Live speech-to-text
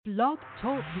Blog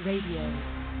Talk Radio.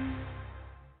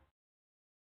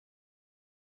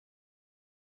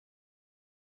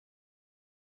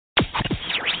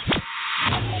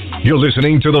 You're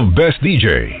listening to the best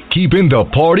DJ, keeping the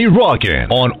party rocking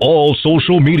on all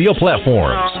social media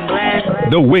platforms.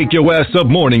 The Wake Your Ass Up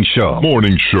Morning Show.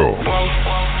 Morning Show.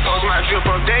 My drip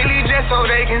up daily just so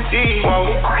they can see.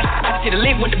 I see the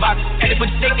link with the box, and they put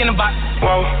the stick in the box. And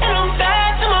I'm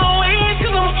back to my ways, cause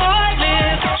I'm heartless.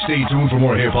 Stay tuned for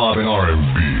more hip hop and R&B.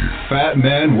 Fat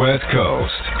Man West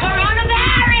Coast.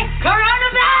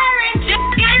 Coronavirus,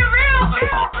 just get real.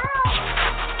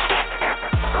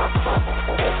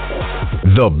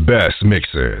 The best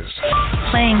mixes.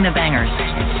 Playing the bangers.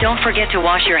 Don't forget to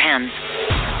wash your hands.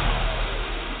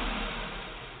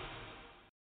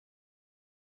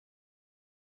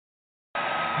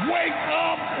 Wake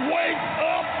up, wake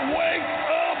up, wake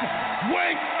up,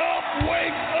 wake up,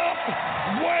 wake up,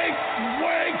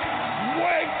 wake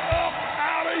up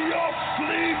out of your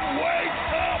sleep, wake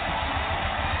up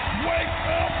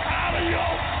out of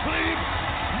your sleep,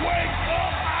 wake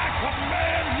up, I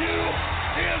command you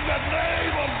in the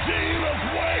name of Jesus,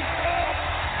 wake up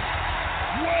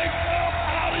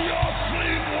out of your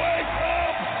sleep, wake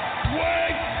up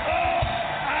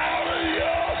out of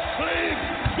your sleep.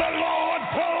 The Lord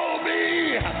told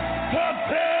me to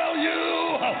tell you,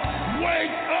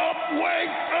 wake up,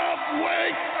 wake up,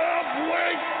 wake up,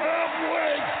 wake up,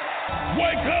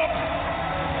 wake up,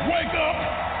 wake up,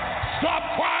 stop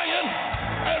crying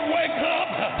and wake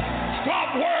up,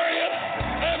 stop worrying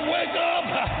and wake up,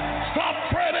 stop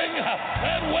fretting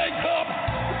and wake up.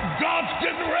 God's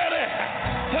getting ready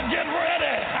to get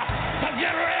ready,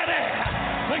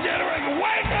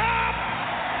 wake up!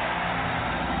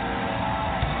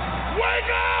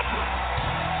 Wake up!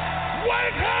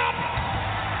 Wake up!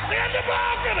 In the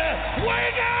balcony!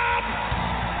 Wake up!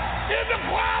 In the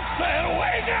closet!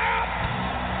 Wake up!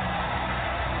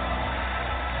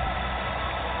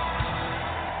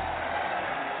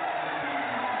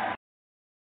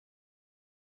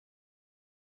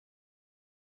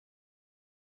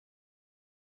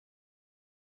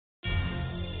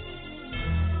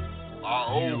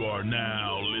 You are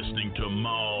now listening to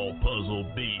Mall Puzzle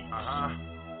Beats.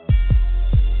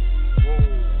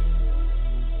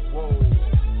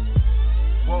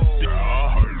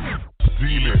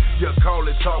 Demon, you call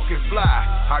it talking fly,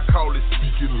 I call it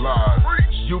speaking lies.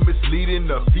 You misleading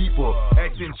the people,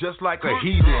 acting just like a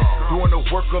heathen, doing the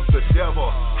work of the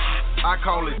devil. I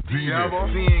call it demon,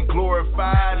 seeing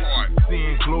glorified,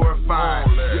 seeing glorified.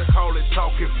 You call it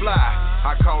talking fly,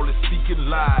 I call it speaking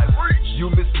lies. You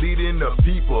misleading the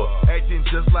people, acting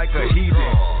just like a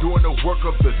heathen, doing the work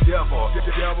of the devil.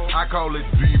 I call it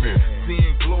demon,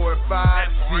 seeing glorified,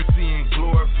 seeing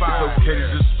glorified. It's okay to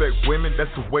respect women,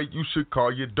 that's the way you should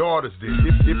call your daughters then.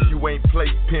 If you ain't play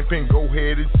pimping, go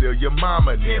ahead and tell your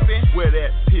mama now. Wear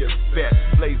that piff fat,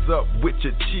 blaze up with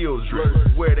your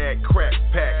children. Wear that crack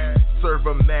pack, serve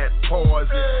them that pause.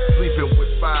 Sleeping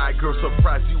with 5 girls,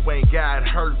 surprised you ain't got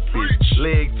herpes.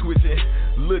 Leg twitching,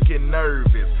 looking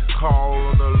nervous. Call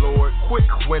on the Lord quick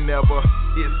whenever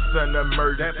it's an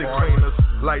emergency. Clean us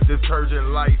like detergent,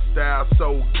 lifestyle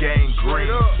so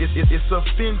gangrene. It's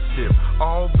offensive,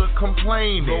 all the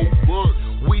complaining.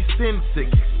 We sin sick,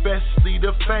 especially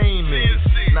the famous.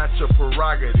 Not your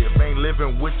prerogative, ain't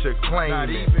living with your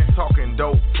claiming. Talking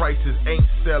dope prices, ain't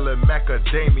selling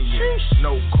macadamia.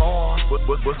 No car, but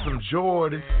some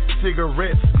Jordan.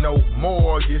 Cigarettes, no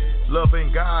mortgage.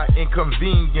 Loving God,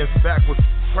 inconvenience, backwards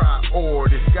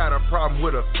priorities. Got a problem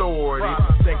with authority.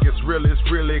 Think it's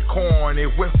really corny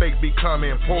when fake become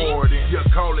important. You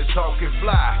call it talking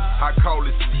fly, I call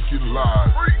it speaking lies.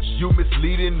 You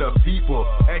misleading the people,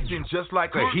 acting just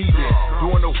like a heathen,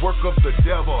 doing the work of the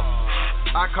devil.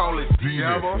 I call it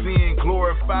demon, seeing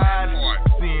glorified,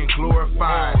 seeing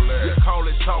glorified. You call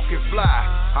it talking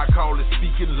fly, I call it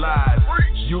speaking lies.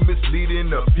 You misleading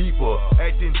the people,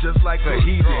 acting just like a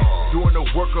heathen, doing the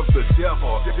work of the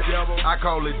devil. I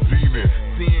call it demon,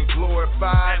 seeing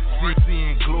glorified,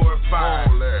 seeing glorified.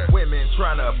 Women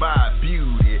trying to buy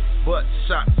beauty, butt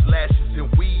shots, lashes,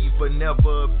 and weave, but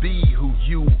never be who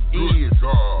you is.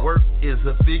 Work is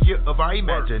a figure of our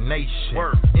imagination.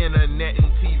 Internet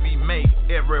and TV make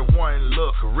everyone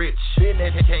look rich.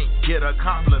 Can't get a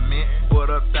compliment, but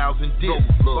 1,000 dips.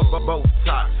 Both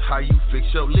tops, how you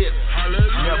fix your lips.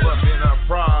 Never been a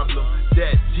problem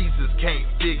that Jesus can't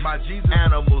fix. My Jesus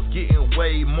animals getting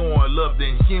way more love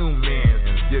than humans.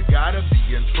 You gotta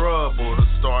be in trouble to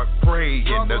start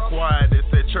praying. The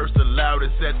quietest at church, the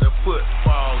loudest at the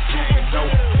football game. Know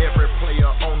every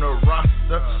player on the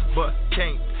roster, but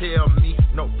can't tell me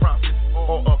no prophets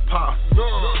or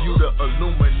apostles. You the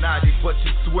Illuminati, but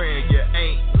you swear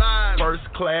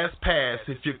class pass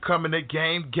if you're coming to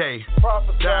game gay.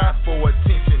 Die for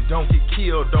attention, don't get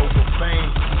killed over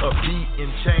fame. A beat and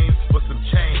chains for some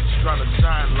change, trying to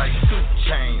shine like 2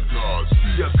 Chainz.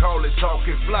 You call it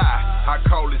talking fly, I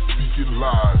call it speaking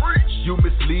lies. You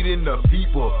misleading the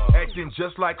people, acting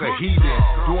just like a heathen,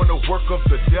 doing the work of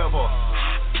the devil.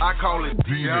 I call it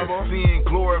devil, seeing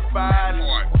glorified,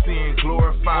 seeing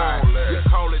glorified. You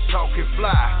call it talking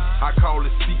fly, I call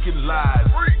it speaking lies.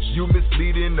 You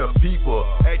misleading the people,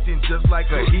 acting just like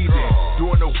a heathen,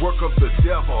 doing the work of the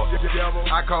devil.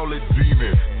 I call it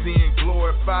demon, seeing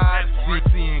glorified,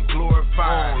 seeing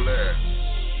glorified.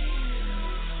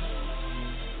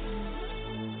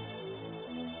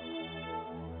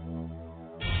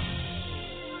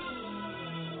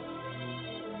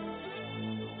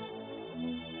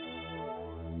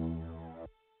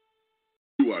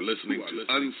 You are listening to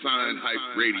Unsigned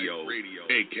Hype Radio,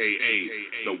 a.k.a.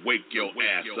 the Wake Your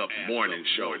Ass Up Morning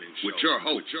Show, with your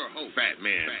host, Fat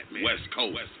Man, West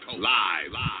Coast,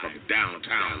 live from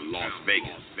downtown Las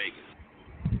Vegas.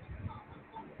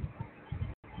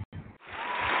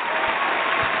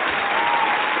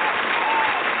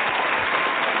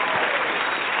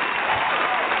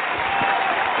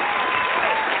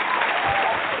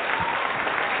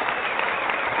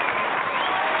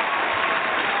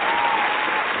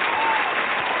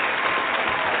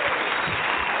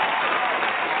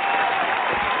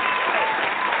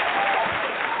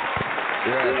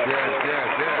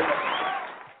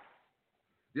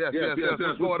 Yes.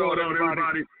 What's going on,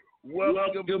 everybody?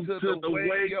 Welcome to the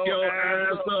Wake Your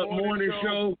Ass Up Morning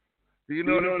Show. You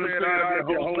know what I'm saying? I'm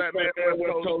your host, Fat Man,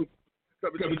 West Coast,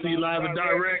 coming to you live and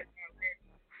direct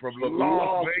from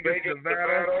Las Vegas,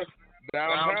 Nevada,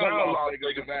 downtown Las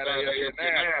Vegas, Nevada.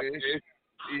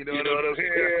 You know what I'm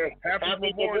saying? Happy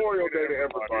Memorial Day to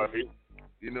everybody.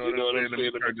 You know what I'm saying? Let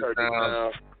me turn this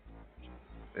down.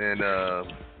 And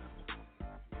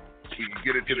we can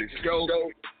get into the show.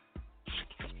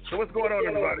 So what's going on,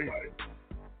 everybody?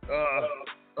 I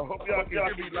hope y'all can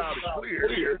hear me loud and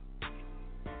clear.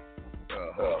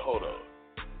 Hold on.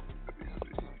 Let me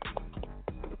see.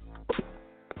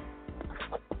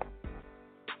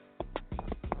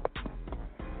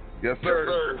 Yes,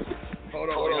 sir. Hold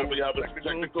on. We have a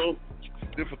technical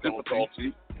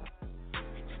difficulty.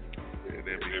 And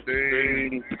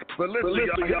everything. But listen,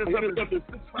 y'all hit us up at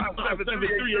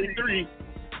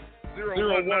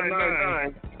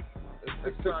 657-383-0199.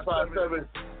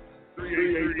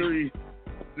 657-383-0199.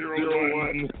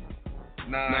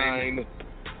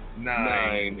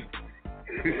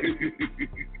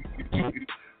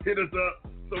 Hit us up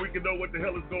so we can know what the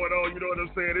hell is going on. You know what I'm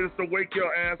saying? It's the Wake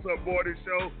Your Ass Up Morning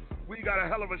Show. We got a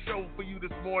hell of a show for you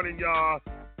this morning, y'all.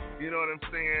 You know what I'm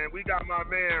saying? We got my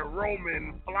man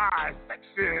ROMAIN-SLY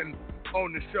Section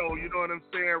on the show. You know what I'm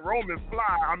saying?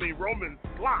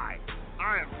 ROMAIN-SLY.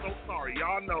 I am so sorry.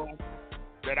 Y'all know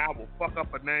that I will fuck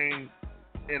up a name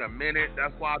in a minute.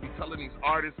 That's why I be telling these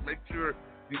artists, make sure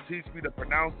you teach me the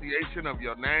pronunciation of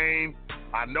your name.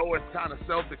 I know it's kind of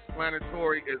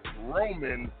self-explanatory. It's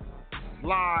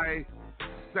ROMAIN-SLY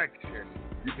Section.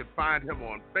 You can find him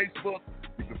on Facebook.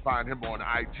 You can find him on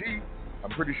IG.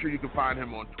 I'm pretty sure you can find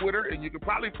him on Twitter. And you can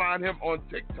probably find him on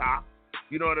TikTok.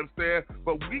 You know what I'm saying?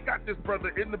 But we got this brother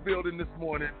in the building this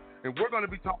morning, and we're going to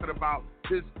be talking about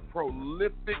his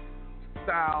prolific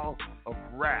style of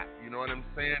rap. You know what I'm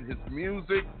saying? His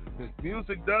music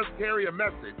does carry a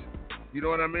message. You know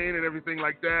what I mean? And everything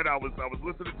like that. I was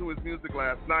listening to his music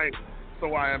last night,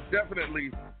 so I am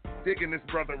definitely digging this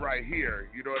brother right here.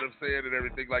 You know what I'm saying? And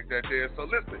everything like that there. So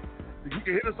listen, you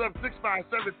can hit us up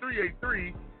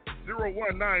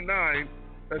 657-383-0199.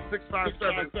 That's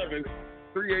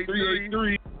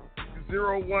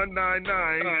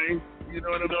 657-383-0199. You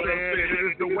know what I'm saying? It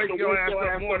is the Wake Your Ass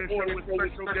Up Morning Show with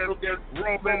special guest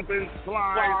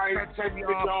ROMAIN-SLY Section,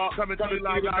 y'all. Coming to you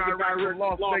live and direct from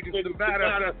Las Vegas,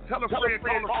 Nevada. Tell a friend,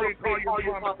 call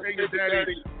your mama, tell your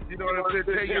daddy. You know what I'm saying?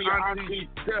 Tell your auntie,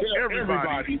 tell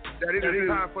everybody that it is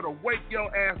time for the Wake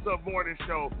Your Ass Up Morning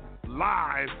Show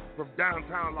live from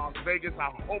downtown Las Vegas. I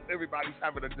hope everybody's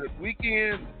having a good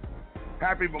weekend.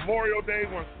 Happy Memorial Day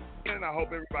once again. I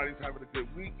hope everybody's having a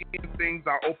good weekend. Things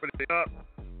are opening up.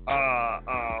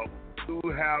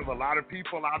 We have a lot of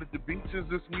people out at the beaches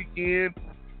this weekend.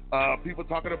 People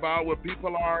talking about where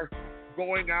people are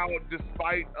going out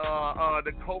despite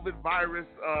the COVID virus,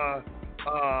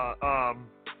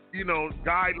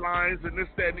 guidelines and this,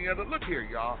 that, and the other. Look here,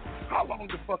 y'all. How long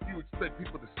the fuck do you expect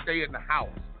people to stay in the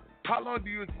house? How long do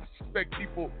you expect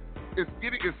people? It's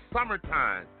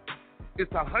summertime.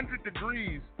 It's 100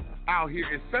 degrees out here.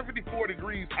 It's 74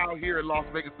 degrees out here in Las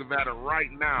Vegas, Nevada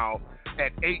right now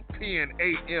at 8:10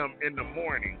 a.m. in the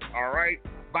morning. All right.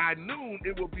 By noon,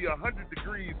 it will be 100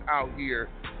 degrees out here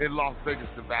in Las Vegas,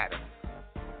 Nevada.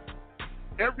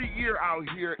 Every year out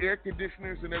here, air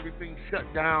conditioners and everything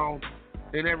shut down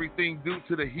and everything due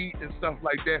to the heat and stuff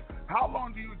like that. How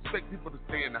long do you expect people to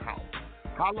stay in the house?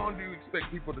 How long do you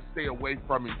expect people to stay away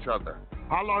from each other?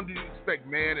 How long do you expect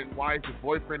man and wife and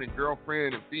boyfriend and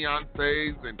girlfriend and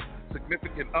fiancés and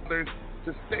significant others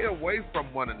to stay away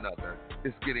from one another?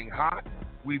 It's getting hot.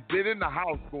 We've been in the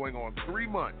house going on 3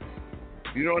 months.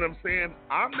 You know what I'm saying?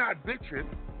 I'm not bitching.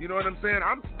 You know what I'm saying?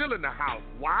 I'm still in the house.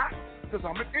 Why? Because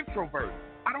I'm an introvert.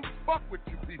 I don't fuck with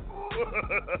you people.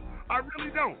 I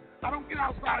really don't. I don't get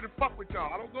outside and fuck with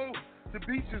y'all. I don't go to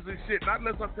beaches and shit, not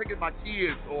unless I'm taking my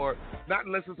kids or not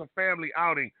unless it's a family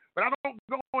outing. But I don't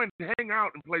go and hang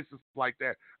out in places like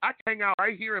that. I hang out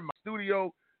right here in my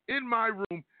studio, in my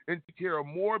room, and take care of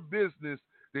more business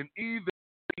than either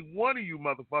one of you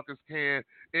motherfuckers can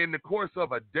in the course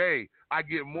of a day. I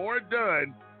get more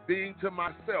done being to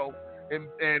myself and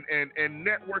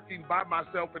networking by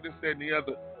myself and this, that, and the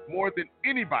other more than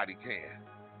anybody can.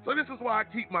 So this is why I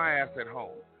keep my ass at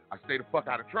home. I stay the fuck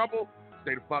out of trouble.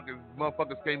 Stay the fucking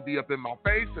motherfuckers can't be up in my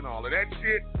face and all of that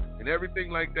shit and everything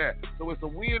like that. So it's a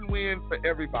win-win for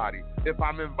everybody. If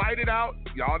I'm invited out,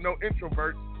 y'all know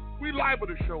introverts, we liable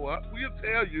to show up. We'll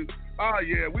tell you, oh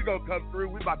yeah, we gonna come through.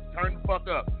 We about to turn the fuck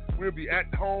up. We'll be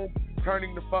at home,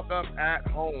 turning the fuck up at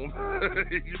home.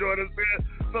 You know what I'm saying?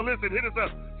 So listen, hit us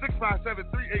up,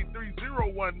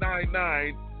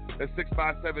 657-383-0199. That's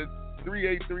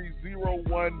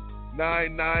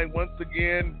 657-383-0199. Once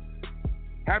again,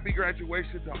 happy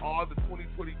graduation to all the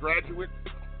 2020 graduates.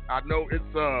 I know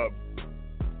it's a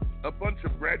bunch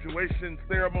of graduation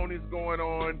ceremonies going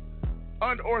on,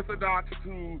 unorthodox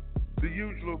to the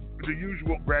usual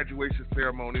graduation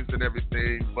ceremonies and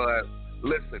everything. But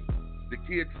listen, the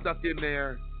kids stuck in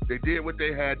there. They did what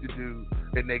they had to do,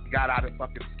 and they got out of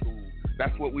fucking school.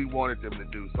 That's what we wanted them to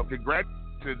do. So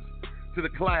congratulations to the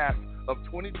class of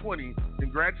 2020.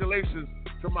 Congratulations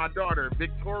to my daughter,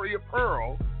 Victoria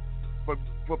Pearl, for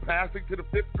passing to the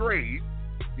 5th grade.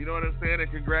 You know what I'm saying?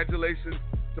 And congratulations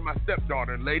to my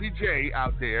stepdaughter, Lady J,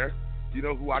 out there. You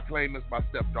know, who I claim as my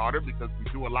stepdaughter because we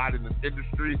do a lot in this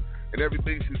industry and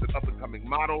everything. She's an up-and-coming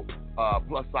model,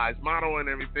 plus-size model and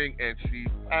everything, and she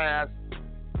passed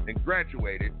and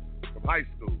graduated from high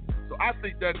school. So I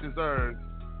think that deserves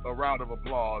a round of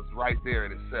applause right there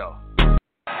in itself.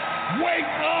 Wake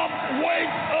up,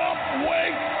 wake up,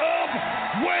 wake up,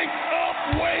 wake up,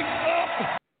 wake up.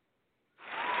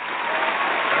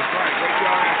 That's right, wake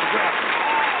your asses up.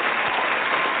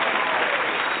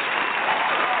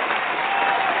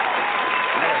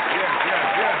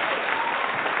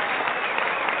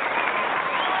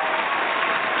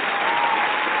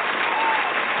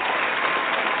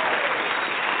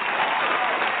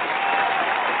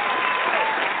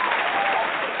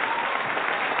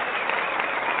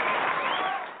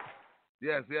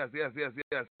 Yes.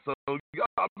 Yes. So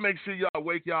y'all make sure y'all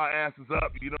wake y'all asses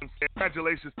up. You know what I'm saying?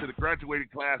 Congratulations to the graduating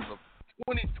class of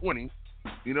 2020.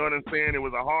 You know what I'm saying? It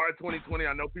was a hard 2020.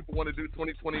 I know people want to do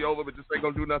 2020 over, but just ain't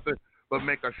gonna do nothing but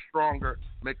make us stronger,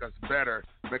 make us better,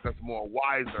 make us more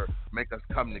wiser, make us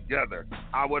come together.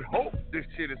 I would hope this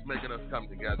shit is making us come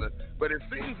together, but it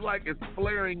seems like it's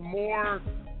flaring more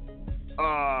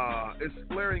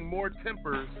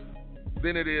tempers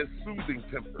than it is soothing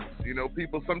tempers. You know,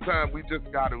 people, sometimes we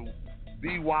just got to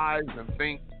be wise and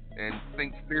think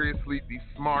seriously, be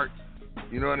smart.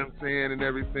 You know what I'm saying, and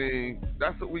everything.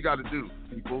 That's what we got to do,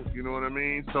 people. You know what I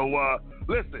mean? So,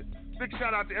 listen, big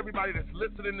shout out to everybody that's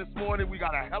listening this morning. We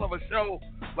got a hell of a show.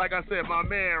 Like I said, my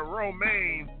man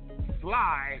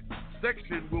Romain-SLY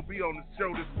Section will be on the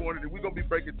show this morning, and we're going to be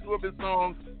breaking 2 of his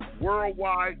songs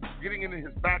worldwide, getting into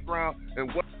his background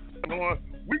and what's going on.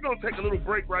 We're going to take a little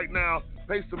break right now,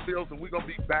 pay some bills, and we're going to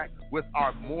be back with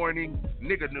our morning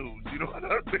nigga news. You know what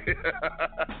I'm saying?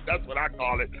 That's what I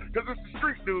call it, because it's the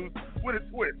street news with a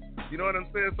twist. You know what I'm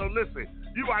saying? So listen,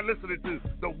 you are listening to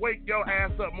the Wake Your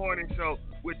Ass Up Morning Show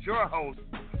with your host,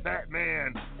 Fat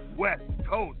Man West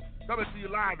Coast, coming to you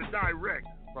live and direct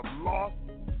from Las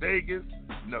Vegas,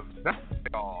 Nevada.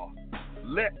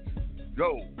 Let's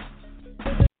go.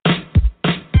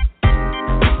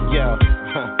 Yeah.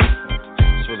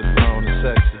 For the grown and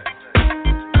sexy.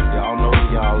 Y'all know who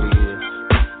y'all is.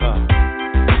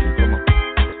 Come on.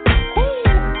 Woo!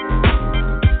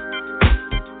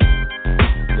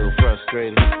 A little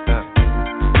frustrated.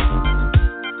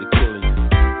 They're killing you.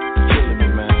 Killing me,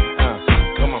 man.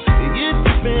 Come on.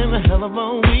 It's been a hell of a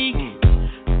week.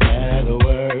 At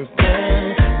work,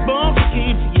 man. Boss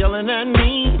keeps yelling at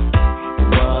me.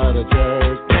 What a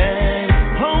jerk, man.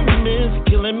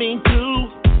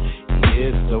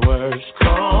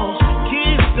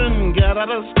 out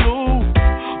of school.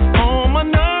 On my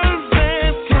nerves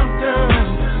and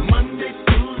countdown. Monday,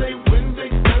 Tuesday, Wednesday,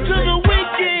 Thursday, to the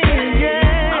weekend,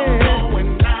 yeah. I'm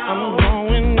going out. I'm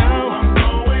going out. I'm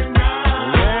going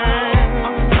out. Yeah.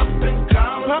 I'm popping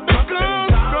collars. Popping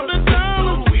collars. Dropping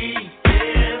dollars. The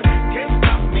weekend. Can't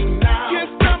stop me now.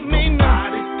 Can't stop me now.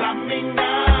 Nobody stop me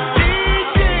now.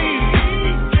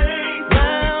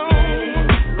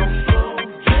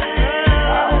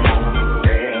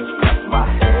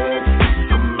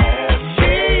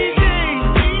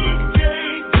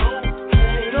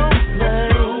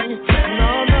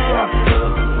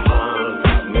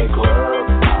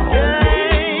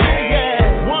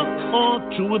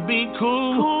 Would be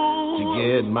cool to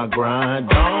get my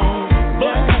grind on,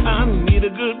 but I need a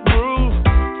good groove.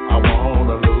 I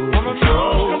wanna lose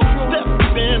control.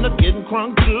 Step in, I'm getting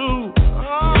crunk too.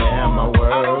 Yeah, my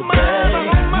world day.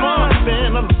 More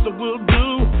than a list will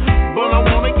do, but I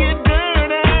wanna get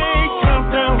dirty.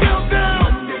 Countdown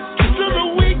to the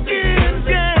weekend,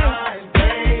 yeah.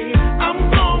 I'm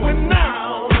going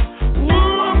out. Ooh,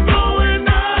 I'm going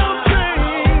out, babe.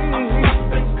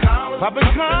 I'm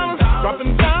popping collars.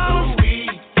 Dropping down,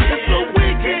 it's the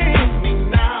weekend.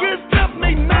 Can't stop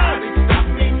me now.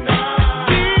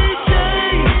 DJ,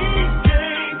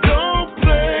 don't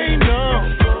play no.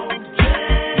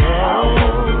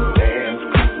 Dance,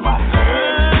 cross my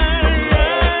hands.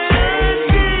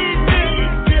 DJ,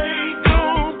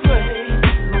 don't play.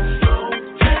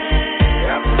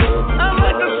 I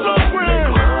like the slow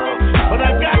grind, but I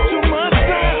got too much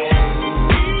time.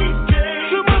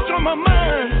 Too much on my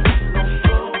mind.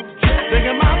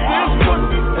 Thinking about this one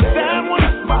and that one.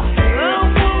 I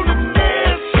don't wanna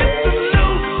dance, hit the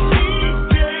loose.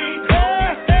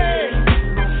 Hey.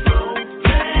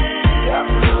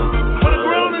 For the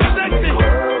grown and sexy,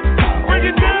 break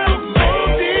it down.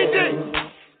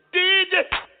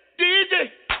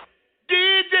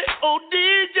 Oh,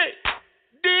 DJ, oh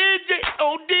DJ,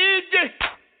 oh DJ,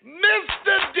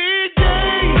 Mr. DJ.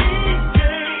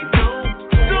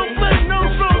 Don't play no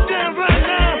slow jams right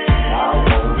now.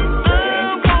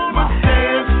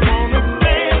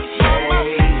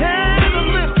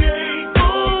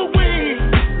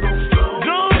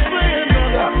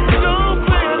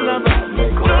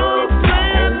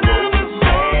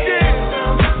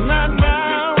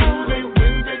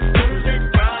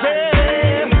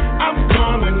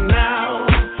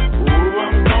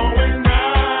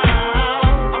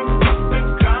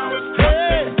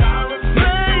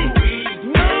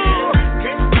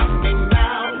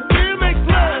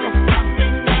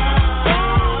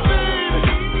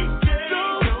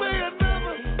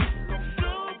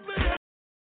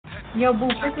 Yo,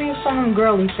 boo, pick me up some of them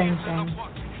girly things.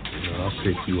 I'll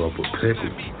pick you up a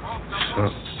pickle.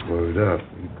 Word up,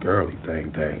 you girly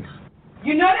things.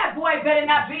 You know that boy better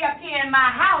not be up here in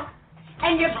my house,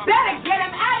 and you better get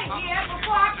him out of here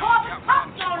before I call the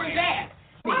cops on his ass.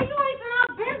 Why you always in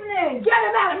our business? Get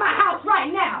him out of my house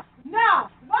right now. No,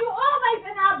 you always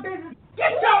in our business. Get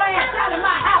your ass out of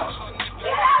my house.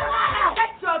 Get out of my house.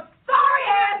 Get your sorry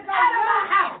ass out of my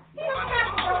house.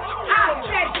 I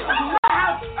said this is my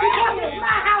house because it's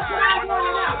my house and I want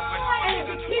it out. And if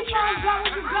you keep on going,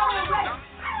 you're going away.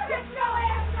 Get your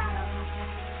ass out of my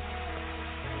house.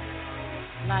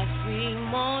 Like sweet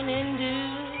morning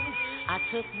dew, I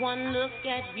took one look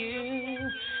at you,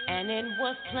 and it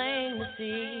was plain to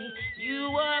see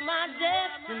you were my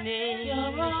destiny.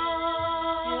 You're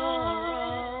all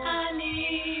I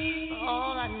need.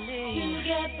 All I need to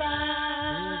get by.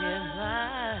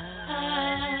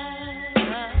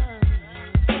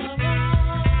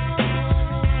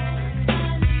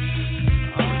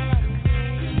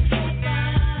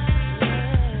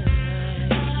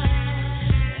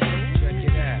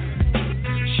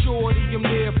 I'm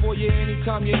there for you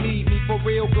anytime you need me. For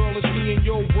real, girl, it's me in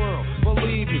your world.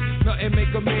 Believe me, nothing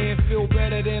make a man feel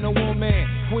better than a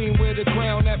woman. Queen with a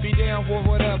crown that be down for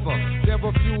whatever. There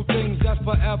are few things that's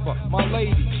forever. My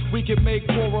lady, we can make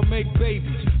more or make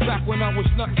babies. Back when I was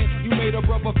nothing, you made a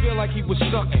brother feel like he was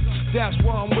something. That's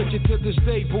why I'm with you to this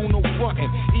day, boo, no frontin'.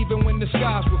 Even when the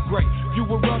skies were gray, you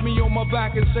would rub me on my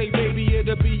back and say, baby,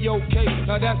 it'll be okay.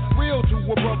 Now that's real to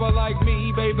a brother like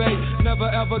me, baby. Never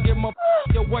ever give my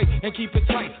your way and keep it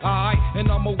tight, alright?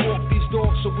 And I'ma walk these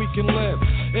dogs so we can live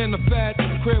in a fat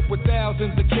crib with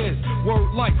thousands of kids.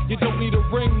 Word life, you don't need a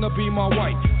ring to be my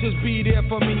wife. Just be there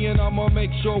for me and I'ma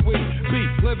make sure we be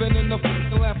living in the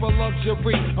lap of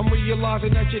luxury. I'm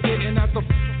realizing that you didn't have to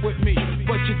with me,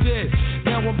 but you did.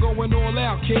 Now I'm going all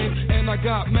out, kid, and I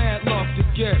got mad love to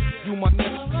give. You my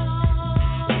next.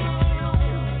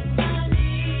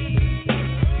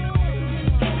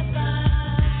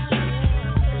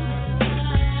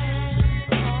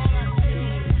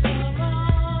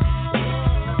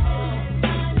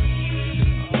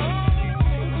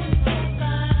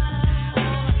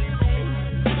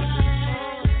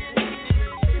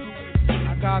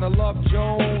 gotta love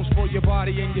Jones for your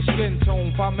body and your skin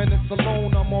tone. 5 minutes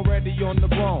alone, I'm already on the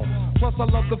bone. Plus, I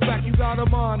love the fact you got a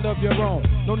mind of your own.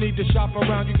 No need to shop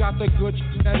around, you got the good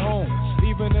shit at home.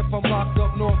 Even if I'm locked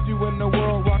up north, you in the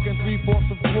world rocking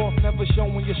 3/4 of fourth, never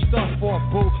showing your stuff off,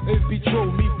 boo. It be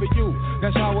true, me for you,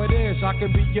 that's how it is. I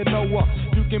can be your Noah,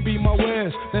 you can be my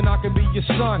Wiz, then I can be your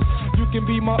son. You can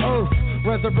be my earth,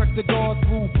 resurrected God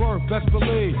through birth. Best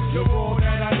believe you're all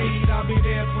that I need, I'll be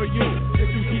there for you. If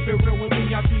you keep it real with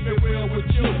me, I'll keep it real with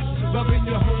you. Loving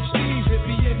your whole steez, it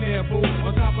be in there, boo.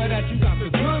 On top of that, you got the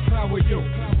good power, you.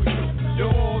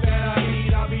 You're all that I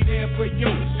need, I'll be there for you.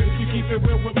 If you keep it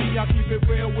real with me, I'll keep it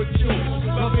real with you.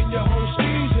 Loving your whole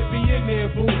steez, it be in there,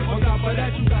 boo. On top of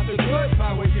that, you got the good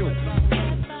power, you.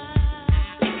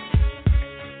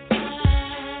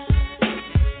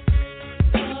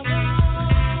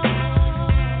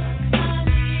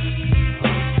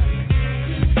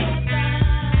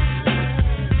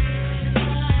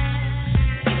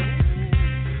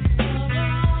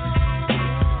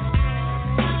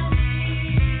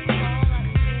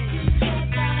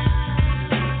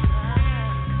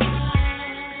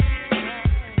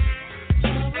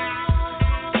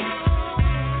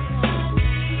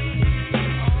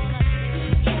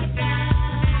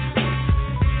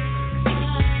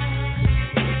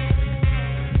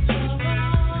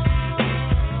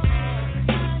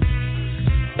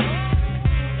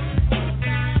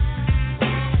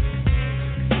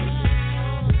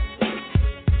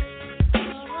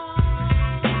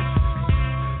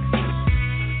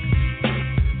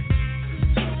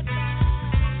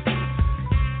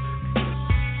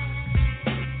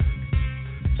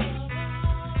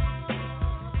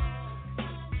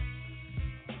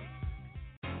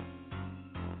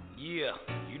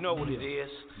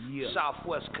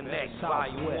 Southwest Connect,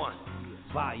 Volume 1.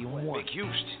 Volume 1. Big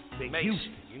Houston. Big Mason.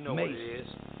 Houston. You know Mason. what it is.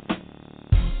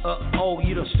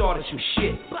 You done started some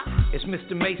shit. It's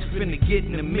Mr. Mason finna get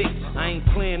in the mix. I ain't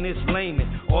playing this laming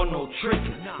or no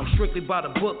tricking. I'm strictly by the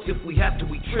books. If we have to,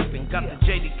 we tripping. Got the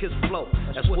JD Kiss flow.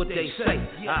 That's what they say.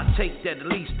 I take that at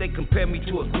least. They compare me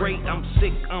to a great. I'm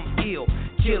sick, I'm ill.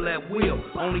 Kill at will.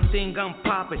 Only thing I'm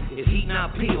popping is heating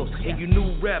out pills. And you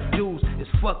new rap dudes is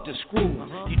fucked and screwed.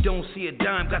 You don't see a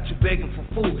dime, got you begging for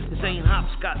food. This ain't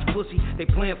hopscotch pussy, they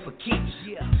playing for keeps.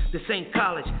 This ain't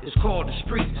college, it's called the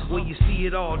streets. Where you see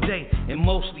it all day and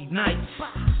mostly nights.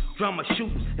 Drama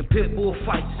shooting and pit bull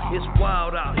fights. It's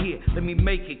wild out here, let me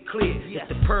make it clear. It's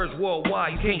the purge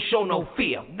worldwide, you can't show no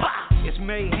fear. It's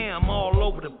mayhem all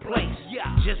over the place.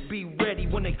 Just be ready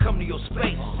when they come to your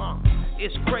space.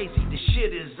 It's crazy, the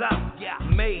shit is out.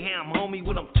 Mayhem, homie,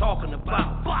 what I'm talking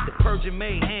about. The purge and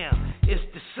mayhem, it's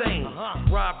the same.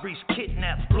 Robberies,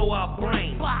 kidnaps, blow out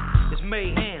brains. It's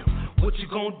mayhem. What you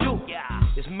gonna do?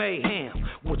 It's mayhem.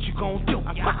 What you gonna do?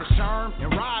 I fuck a Sherm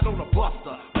and ride on a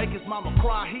buster. Make his mama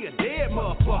cry, he a dead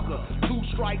motherfucker. 2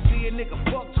 strikes here, nigga,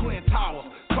 fuck Twin Towers.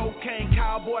 Cocaine,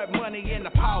 cowboy, money, and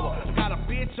the power. Got a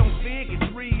bitch on Fig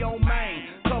and 3 on Main.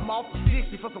 Come off the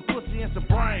 60 for some pussy and some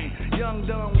brain. Young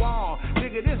Dun Wall,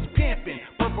 nigga, this pimpin'.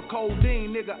 Purple codeine,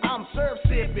 nigga, I'm surf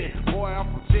sippin'. Boy,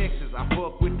 I'm from Texas, I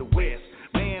fuck with the West.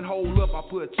 Man, hold up, I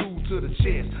put 2 to the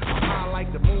chest. I'm high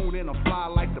like the moon and I'm fly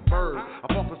like the bird.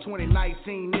 I bought the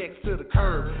 2019 next to the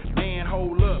curb. Man,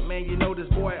 hold up, man, you know this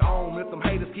boy on. If them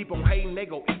haters keep on hating, they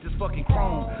gon' eat this fucking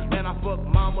chrome. Man, I fuck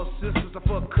mama, sisters, I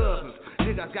fuck cousins.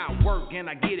 Niggas got work and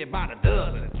I get it by the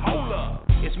dozen. Hold up.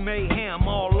 It's mayhem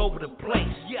all over the place.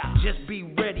 Just be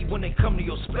ready when they come to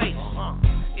your space.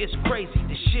 It's crazy,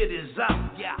 the shit is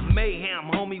out.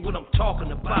 Mayhem, homie, what I'm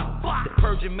talking about. The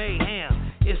purge and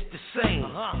mayhem, it's the same.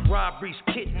 Robberies,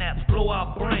 kidnaps, blow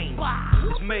out brains.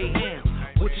 It's mayhem.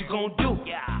 What you gonna do?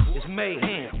 It's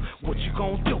mayhem. What you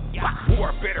gonna do?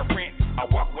 War veteran, I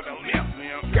walk with a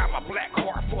limp. Got my black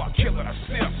heart for a killer to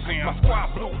sniff. My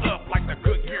squad blew up like the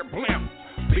Goodyear blimp.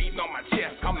 Beating on my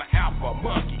chest, I'm the alpha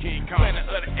monkey. Planet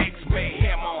of the X,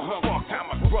 mayhem on her. Walk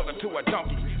time my brother to a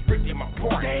donkey, ripped him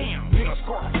apart. Damn, nigga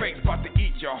Scarface about to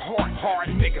eat your heart. Hard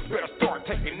niggas better start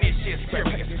taking this shit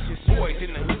serious. Boys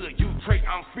in the hood, you trait,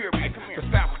 I'm furious. The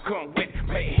South come with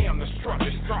mayhem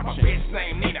destruction. My bitch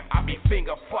name Nina, I be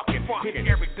finger fucking. Hitting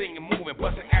everything and moving,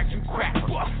 busting at you crack.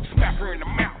 Smack her in the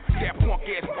mouth, that punk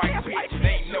ass white bitch. It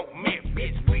ain't no mint,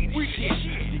 bitch, we the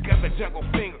shit. You got the jungle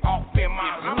finger off in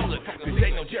my hood. This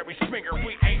ain't no Jerry Springer,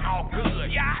 we ain't all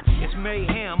good. It's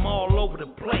mayhem all over the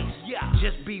place.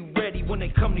 Just be ready when they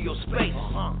come to your space.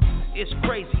 It's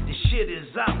crazy, the shit is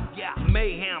out.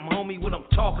 Mayhem, homie, what I'm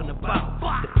talking about.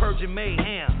 The purge and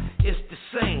mayhem, it's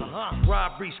the same.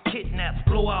 Robberies, kidnaps,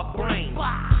 blow out brains.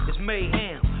 It's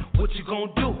mayhem. What you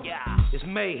gonna do? It's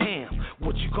mayhem.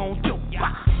 What you gonna do?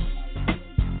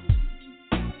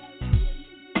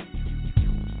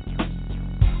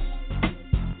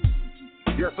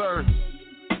 Yes, sir.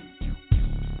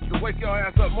 The Wake Your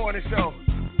Ass Up morning show.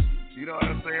 You know what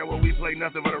I'm saying? Where we play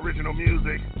nothing but original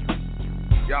music.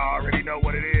 Y'all already know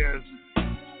what it is.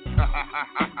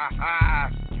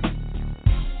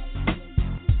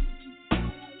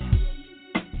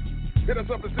 Hit us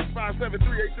up at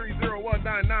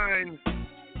 657-383-0199.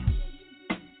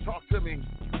 Talk to me.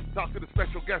 Talk to the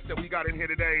special guest that we got in here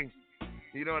today.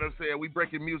 You know what I'm saying? We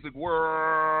breaking music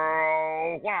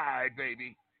worldwide,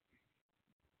 baby.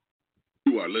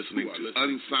 You are listening to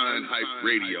Unsigned Hype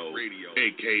Radio,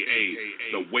 a.k.a.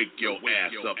 the Wake Your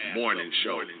Ass Up Morning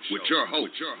Show, with your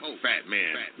host, Fat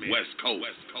Man, West Coast,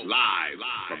 live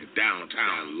from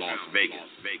downtown Las Vegas.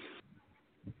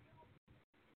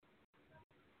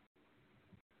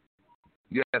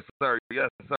 Yes, sir. Yes,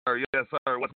 sir. Yes,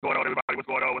 sir. What's going on, everybody? What's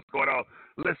going on? What's going on?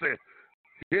 Listen,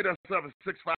 hit us up at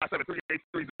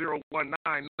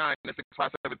 657-383-0199. That's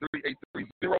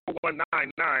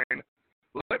 657-383-0199.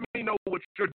 Let me know what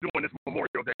you're doing this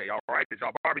Memorial Day, all right? Is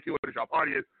y'all barbecuing? Is y'all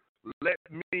partying? Let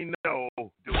me know.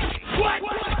 What?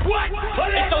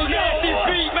 It's a nasty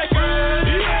beat maker.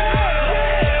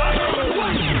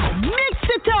 Mix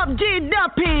it up,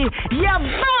 G-Duppy. You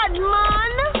bad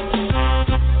man.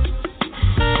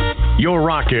 You're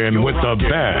rocking with the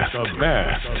best.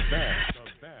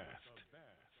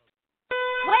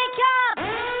 Wake up!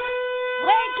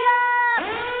 Wake up!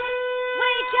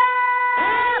 Wake up!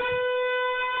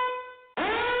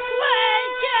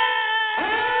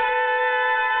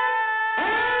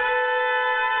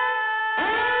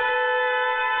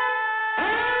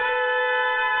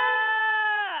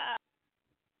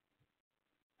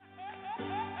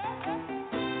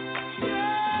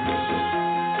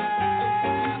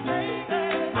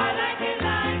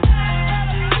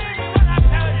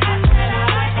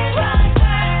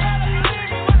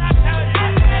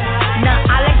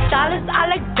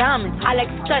 I like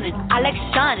stunning, I like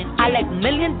shining, I like $1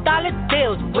 million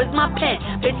deals. Where's my pen?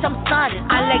 Bitch, I'm signing.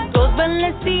 I like those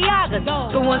Balenciagas,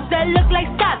 the ones that look like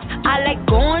socks. I like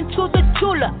going to the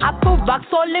Tula. I put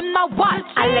rocks all in my watch.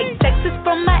 I like texts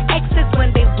from my exes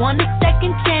when they want a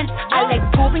second chance. I like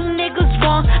proving niggas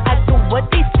wrong. I do what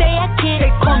they say I can't.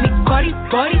 They call me Cardi,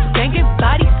 banging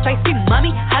body, spicy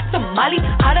mommy, hot tamale,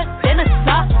 hotter than a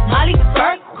Somali.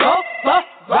 Virgo,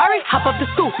 Ferrari, hop up the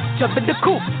stoop, jump in the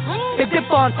coupe. Big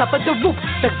dip on top of the roof,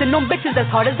 flexing on bitches as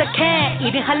hard as I can.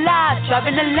 Eating halal,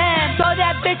 driving a lamb. So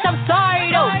that bitch, I'm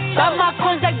sorry though. Got my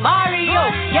coins like Mario.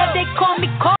 Yeah, they call me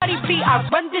Cardi B. I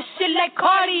run this shit like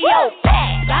cardio.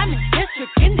 I'm in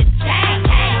district in the chain.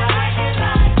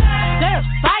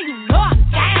 Certify, you know I'm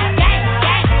gang.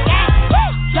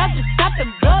 Drop the top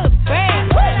and blow the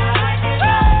brand.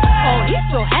 Oh, he's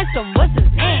so handsome, what's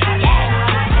his name?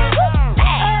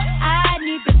 I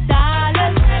need the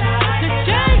dollars.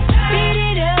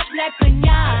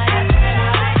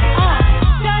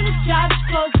 Turn the jobs,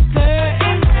 close the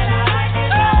curtains.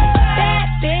 Bad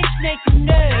bitch make you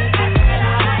nervous.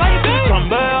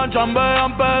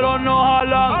 Chambean, pero no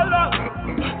jalan.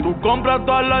 Tú compras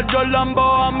todas las Jolambo,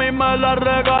 a mí me las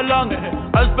regalan.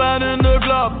 I spend in the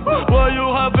club, what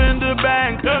you have in the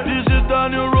bank. This is the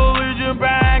new religion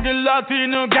bank, el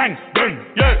Latino gang.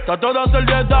 Yeah, está toda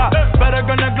servieta, pero es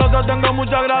que en el closet tengo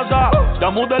mucha grasa. Ya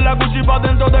mudé la Gucci pa'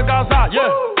 dentro de casa, yeah.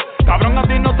 Cabrón, a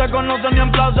ti no te conocen ni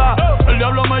en plaza. El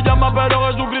diablo me llama, pero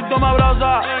Jesucristo me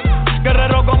abraza.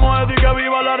 Guerrero como Eddie, que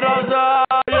viva la raza,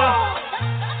 yeah.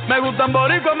 Me gustan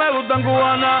boricua, me gustan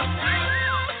cubana.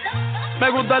 Me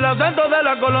gusta el acento de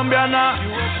la colombiana.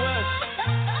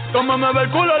 Como me ve el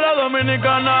culo la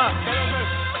dominicana.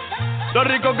 Lo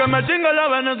rico que me chinga la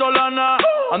venezolana.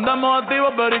 Andamos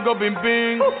activos, perico, pim,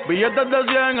 pim. Billetes de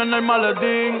 100 en el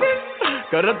maletín.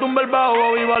 Que retumbe el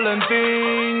bajo y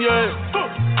Valentín, yeah.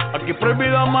 Aquí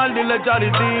prohibido amar, dile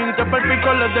charitín. Que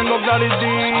perpico le tengo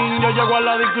claritín. Yo llego a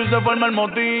la disco y se forma el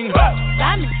motín.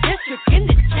 I'm in district in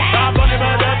the chain.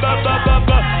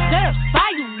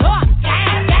 Certify, you know I'm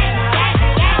gang.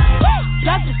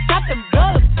 Drop the top and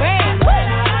blow the brand.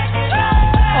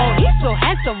 Oh, he's so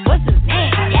handsome, what's his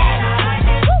name?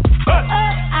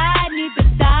 I need the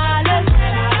dollars.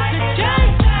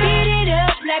 Just beat it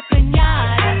up like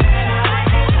piñata.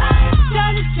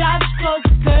 Turn the jobs, close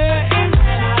the curtains.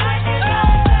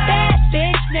 Bad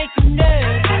bitch make you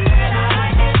nervous.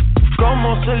 Como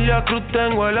Celia Cruz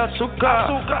tengo el azúcar.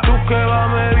 Tú que va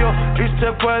medio y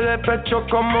se fue de pecho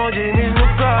como Ginny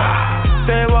Luca.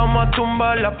 Te vamos a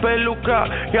tumbar la peluca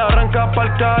y arranca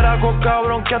pa'l carajo,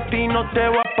 cabrón, que a ti no te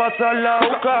va a pasar la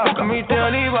boca. Mi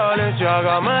tele y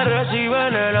Valenciaga me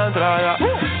reciben en la entrada.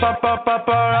 Pa,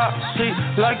 sí,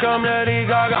 like I'm Lady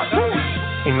Gaga.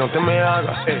 y no te me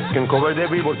hagas. Que en cover de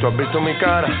vivo tú has visto mi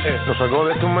cara. No salgo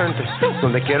de tu mente.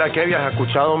 Donde quiera que viajes, he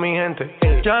escuchado mi gente.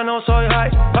 Ya no soy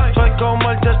high, soy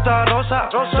como el testa rosa.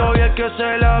 Soy el que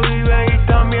se la vive y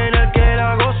también el que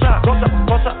la goza.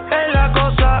 Cosa, es la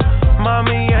cosa,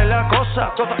 mami es la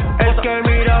cosa. El que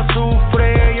mira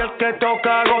sufre y el que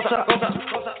toca goza.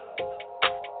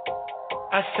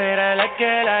 I said I like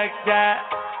it like that.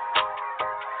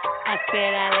 I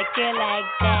said I like it like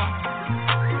that.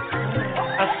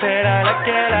 I said I like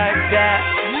it like that.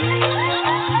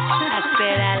 I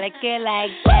said I like it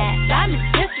like that. I'm in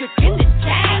district in the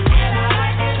chain.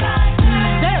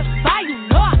 Certified, you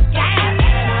know I got.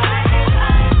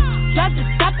 Try to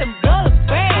stop them blow the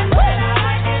brand.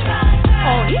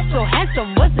 Oh, he's so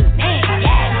handsome, what's his name?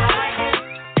 Yeah.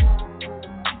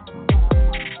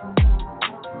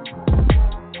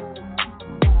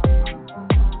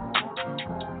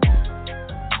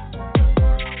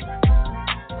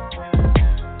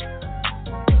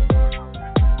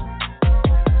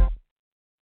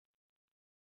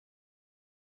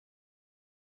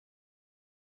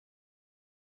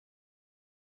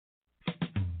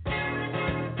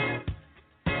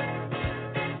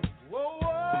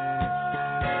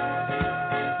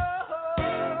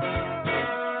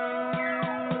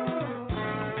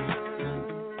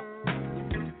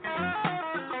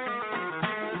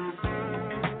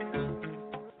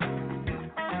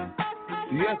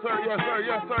 Yes, sir, yes, sir,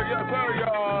 yes, sir, yes, sir,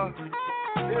 y'all.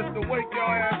 It's the Wake Your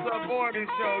Ass Up Morning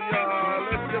Show, y'all.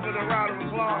 Let's give it a round of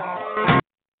applause.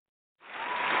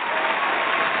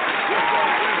 Yes, sir,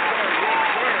 yes, sir, yes,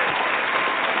 sir.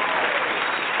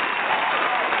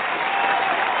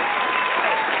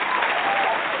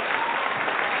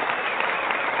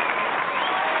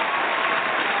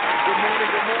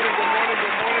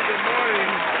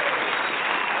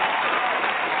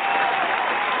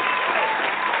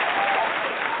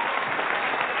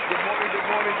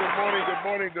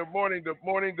 Good morning, good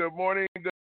morning, good morning, good morning,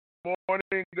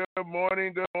 good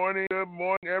morning. Good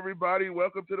morning, everybody.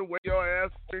 Welcome to the Wake Your Ass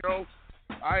Show.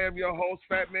 I am your host,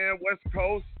 Fat Man, West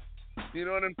Coast. You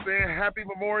know what I'm saying? Happy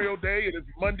Memorial Day. It is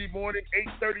Monday morning,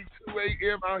 8:32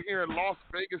 a.m. out here in Las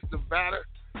Vegas, Nevada.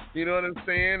 You know what I'm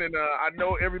saying? And I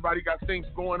know everybody got things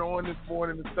going on this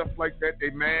morning and stuff like that.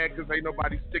 They mad because ain't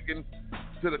nobody sticking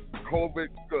to the COVID,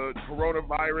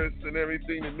 coronavirus and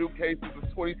everything. The new cases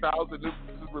of 20,000 new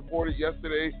cases reported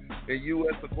yesterday in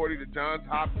U.S. according to Johns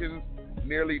Hopkins.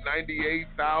 Nearly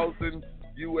 98,000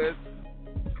 U.S.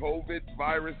 COVID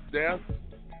virus deaths.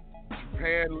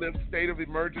 Japan lifts state of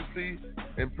emergency,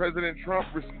 and President Trump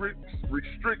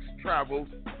restricts travels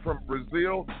from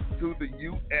Brazil to the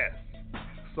U.S.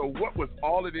 So what was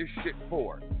all of this shit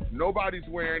for? Nobody's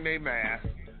wearing a mask.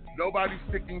 Nobody's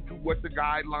sticking to what the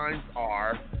guidelines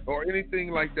are or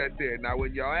anything like that there. Now,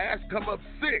 when your ass come up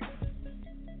sick,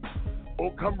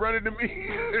 don't come running to me.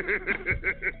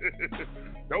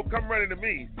 Don't come running to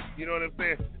me. You know what I'm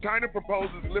saying? China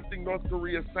proposes lifting North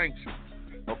Korea's sanctions.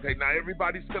 Okay, now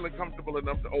everybody's feeling comfortable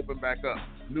enough to open back up.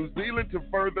 New Zealand to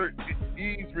further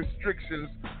ease restrictions.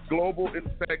 Global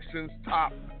infections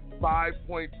top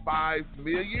 5.5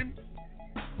 million.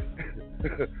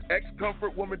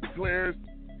 Ex-comfort woman declares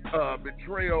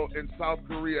betrayal in South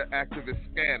Korea activist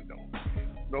scandal.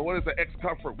 Now, what is an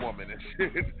ex-comfort woman and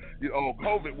shit?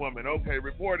 COVID woman. Okay,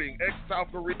 reporting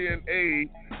ex-South Korean aide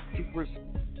to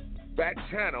back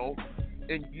channel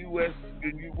in U.S.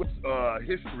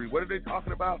 history. What are they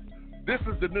talking about? This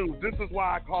is the news. This is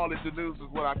why I call it the news. Is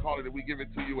what I call it, and we give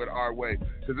it to you in our way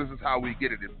because this is how we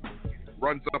get it. It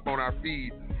runs up on our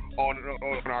feed on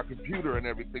our computer and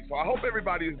everything. So I hope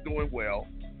everybody is doing well.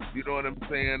 You know what I'm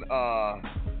saying? I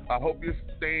hope you're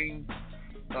staying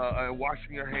and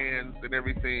washing your hands and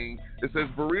everything. It says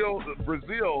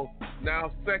Brazil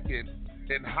now second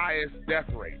in highest death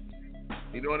rate.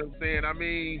 You know what I'm saying? I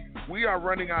mean, we are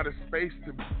running out of space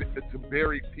to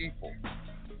bury people.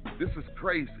 This is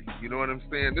crazy. You know what I'm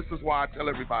saying? This is why I tell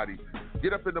everybody,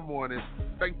 get up in the morning,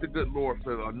 thank the good Lord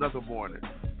for another morning.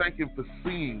 Thank Him for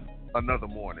seeing another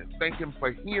morning. Thank Him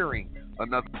for hearing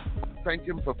another. Thank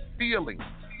Him for feeling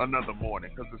another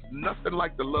morning. Because it's nothing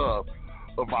like the love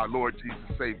of our Lord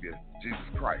Jesus Savior, Jesus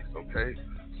Christ, okay?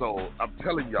 So I'm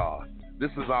telling y'all,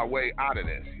 this is our way out of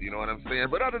this. You know what I'm saying?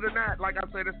 But other than that, like I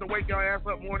said, it's the Wake Your Ass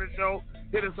Up Morning Show.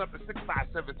 Hit us up at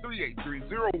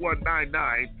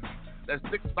 657-383-0199. That's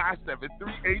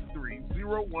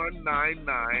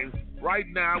 657-383-0199. Right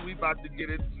now, we about to get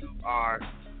into our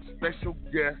special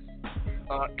guest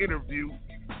interview.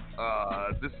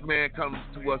 This man comes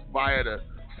to us via the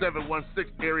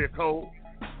 716 area code.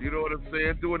 You know what I'm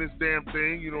saying? Doing his damn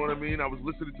thing. You know what I mean? I was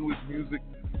listening to his music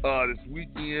this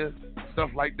weekend, stuff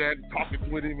like that,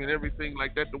 talking with him and everything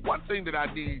like that. The one thing that I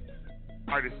need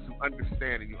artists to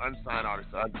understand, and you unsigned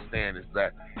artists to understand, is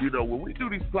that, you know, when we do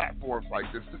these platforms like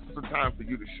this is a time for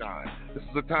you to shine. This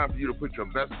is a time for you to put your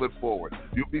best foot forward.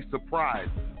 You'll be surprised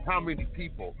how many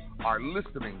people are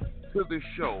listening to this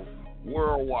show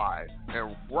worldwide.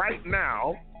 And right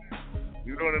now,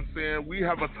 you know what I'm saying, we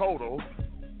have a total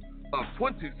of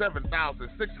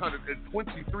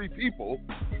 27,623 people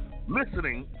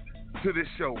listening to this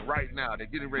show right now. They're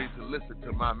getting ready to listen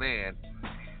to my man,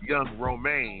 Young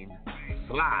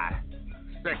Romain-SLY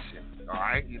Section. All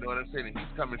right, you know what I'm saying? And he's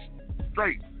coming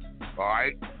straight, all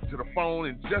right, to the phone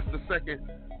in just a second.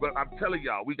 But I'm telling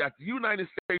y'all, we got the United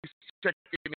States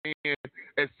checking in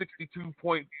at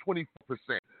 62.24%.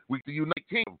 We the United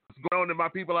Kingdom. What's going on to my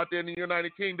people out there in the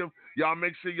United Kingdom? Y'all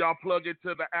make sure y'all plug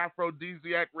into the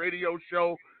Aphrodisiac radio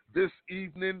show this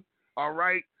evening, all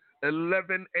right? 10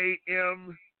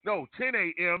 a.m.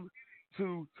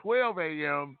 to 12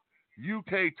 a.m.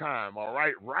 UK time, all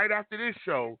right? Right after this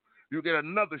show, you'll get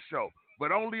another show,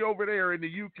 but only over there in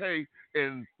the UK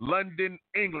in London,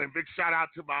 England. Big shout out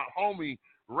to my homie,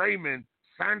 Raymond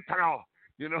Santana.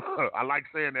 You know, I like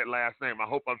saying that last name. I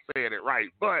hope I'm saying it right.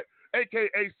 But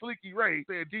a.k.a. Sleeky Ray,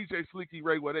 saying DJ Sleeky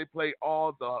Ray, where they play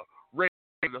all the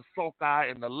reggae, the soca,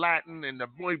 and the Latin, and the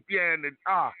muy bien, and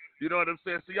you know what I'm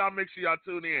saying? So y'all make sure y'all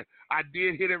tune in. I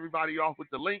did hit everybody off with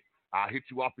the link. I'll hit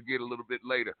you off again a little bit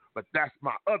later. But that's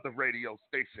my other radio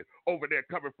station over there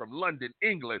coming from London,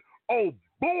 England. Oh,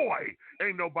 boy,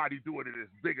 ain't nobody doing it as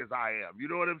big as I am. You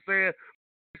know what I'm saying?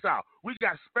 Out. We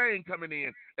got Spain coming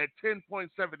in at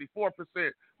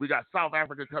 10.74%. We got South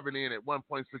Africa coming in at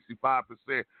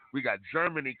 1.65%. We got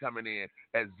Germany coming in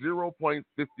at 0.57%.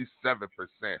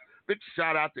 Big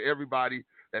shout out to everybody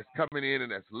that's coming in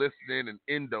and that's listening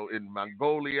in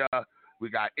Mongolia. We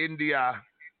got India.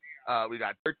 We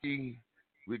got Turkey.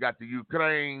 We got the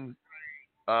Ukraine.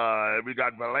 We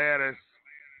got Belarus.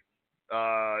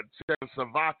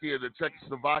 Czechoslovakia, the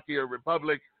Czechoslovakia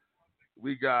Republic.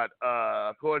 We got,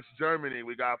 of course, Germany.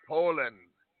 We got Poland,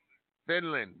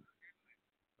 Finland.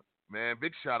 Man,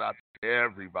 big shout out to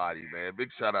everybody, man. Big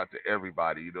shout out to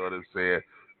everybody. You know what I'm saying?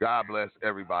 God bless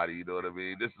everybody. You know what I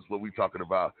mean? This is what we're talking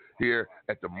about here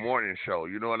at the morning show.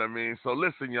 You know what I mean? So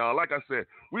listen, y'all. Like I said,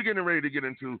 we're getting ready to get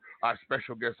into our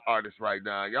special guest artist right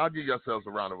now. Y'all give yourselves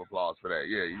a round of applause for that.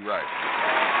 Yeah, you're right.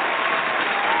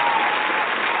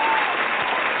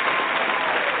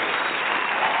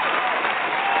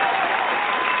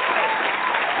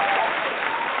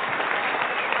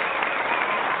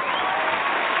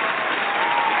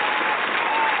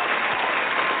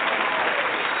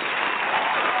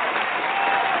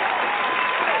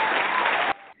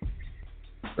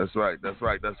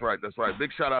 That's right.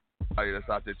 Big shout out to everybody that's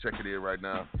out there checking in right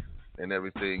now and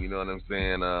everything. You know what I'm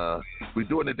saying? We're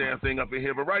doing the damn thing up in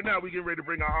here, but right now we getting ready to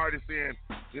bring our artists in.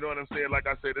 You know what I'm saying? Like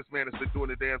I said, this man has been doing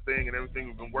the damn thing and everything.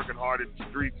 We've been working hard in the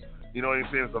streets. You know what I'm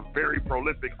saying? He's a very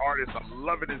prolific artist. I'm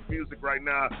loving his music right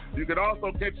now. You can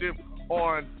also catch him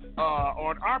on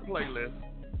our playlist.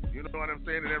 You know what I'm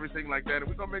saying? And everything like that. And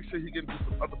we're going to make sure he gets into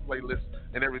some other playlists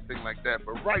and everything like that.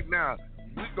 But right now,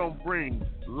 we're going to bring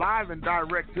live and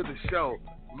direct to the show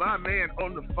my man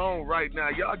on the phone right now.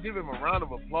 Y'all give him a round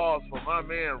of applause for my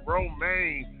man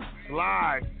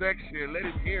Romain-SLY Section. Let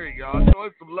him hear it, y'all. Show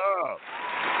him some love.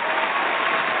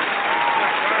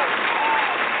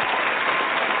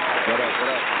 What up?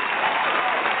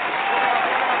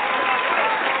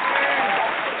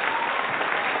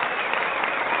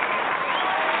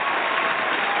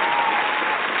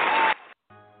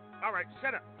 All right,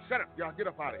 shut up. Y'all get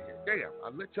up out of here. Damn, I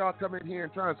let y'all come in here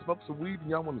and try and smoke some weed and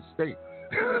y'all want to stay.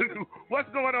 What's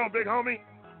going on, big homie?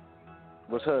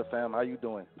 What's up, fam? How you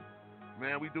doing?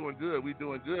 Man, we doing good,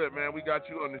 man. We got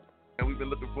you on this, and we've been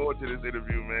looking forward to this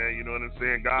interview, man. You know what I'm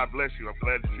saying? God bless you. I'm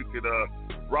glad that you could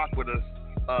rock with us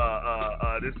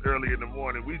this early in the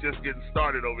morning. We just getting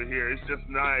started over here. It's just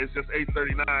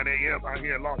 8:39 a.m. out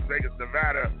here in Las Vegas,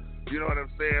 Nevada. You know what I'm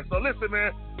saying? So listen,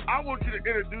 man, I want you to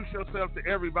introduce yourself to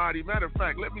everybody. Matter of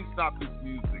fact, let me stop this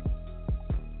music.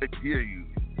 I can hear you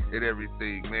and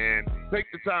everything, man. Take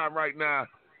the time right now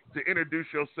to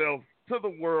introduce yourself to the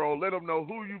world. Let them know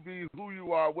who you be, who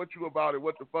you are, what you about, and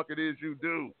what the fuck it is you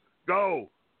do.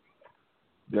 Go.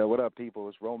 Yeah, what up, people?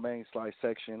 It's Romain-SLY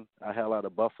Section. I hail out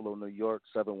of Buffalo, New York,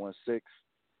 716.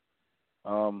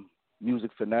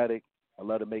 Music fanatic. I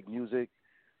love to make music.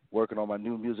 Working on my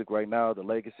new music right now, The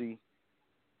Legacy.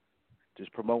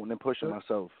 Just promoting and pushing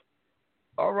myself.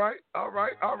 All right.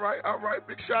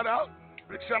 Big shout out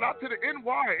Big shout out to the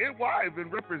NY. NY have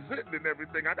been representing and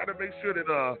everything. I got to make sure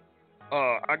that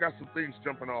I got some things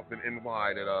jumping off in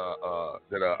NY that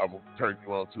I'm gonna turn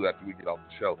you on to after we get off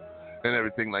the show and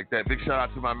everything like that. Big shout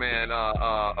out to my man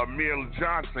Emil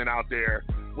Johnson out there,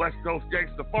 West Coast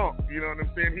Gangsta Funk. You know what I'm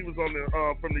saying? He was on the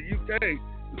from the UK. He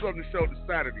was on the show this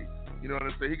Saturday. You know what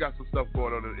I'm saying? He got some stuff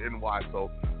going on in NY. So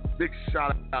big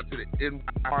shout out to the NY,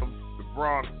 the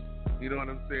Bronx. You know what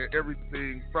I'm saying?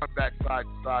 Everything front, back, side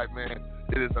to side, man.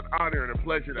 It is an honor and a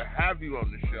pleasure to have you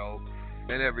on the show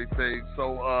and everything.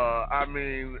 So, I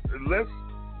mean, let's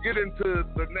get into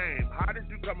the name. How did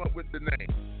you come up with the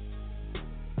name?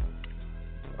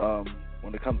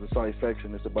 When it comes to Sly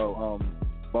Section, it's about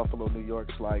Buffalo, New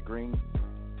York, Sly Green.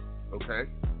 Okay.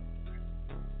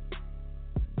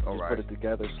 All right. Put it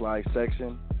together, Sly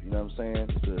Section. You know what I'm saying?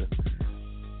 It's a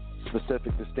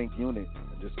specific, distinct unit.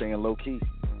 Just staying low key.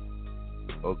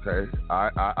 Okay,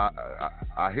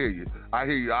 I hear you. I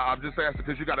hear you. I'm just asking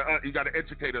because you gotta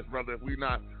educate us, brother. If we're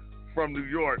not from New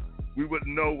York, we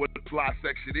wouldn't know what the Sly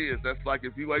Section is. That's like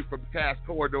if you ain't from Cass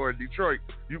Corridor in Detroit,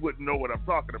 you wouldn't know what I'm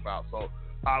talking about. So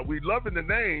we loving the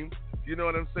name, you know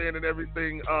what I'm saying, and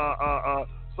everything.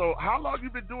 So how long you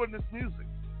been doing this music?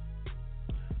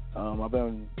 I've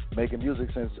been making music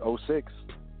since '06.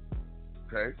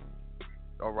 Okay.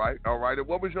 All right. And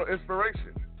what was your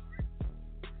inspiration?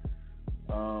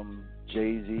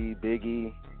 Jay-Z,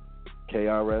 Biggie,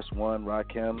 KRS-One,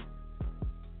 Rakim.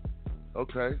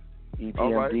 Okay.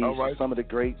 EPMD, all right. Some of the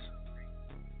greats.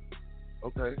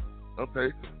 Okay.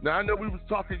 Now I know we was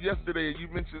talking yesterday, and you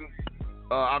mentioned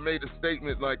I made a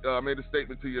statement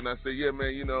to you, and I said, yeah,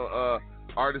 man, you know,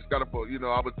 artists gotta, you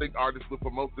know, I would think artists would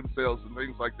promote themselves and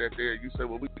things like that. There, you say,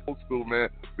 well, we old school, man.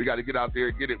 We got to get out there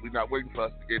and get it. We're not waiting for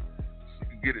us to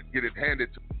get it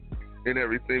handed to us and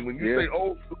everything. When you say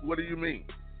old school, what do you mean?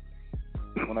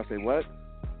 When I say what?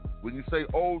 When you say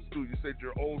old school, you said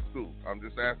you're old school. I'm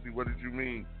just asking, what did you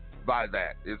mean by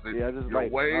that? Is it your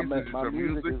ways? Is it your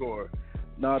music or?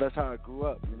 No, that's how I grew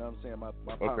up. You know what I'm saying? My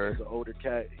pop was an older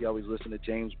cat. He always listened to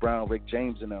James Brown, Rick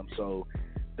James, and them. So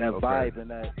that vibe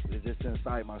and that is just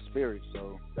inside my spirit.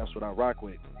 So that's what I rock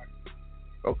with.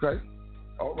 Okay.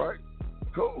 All right.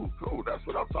 Cool. That's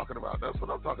what I'm talking about.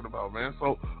 Man.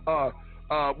 So,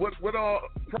 what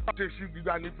projects you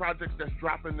got? Any projects that's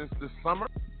dropping this summer?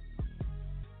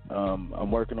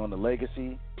 I'm working on the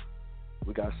Legacy.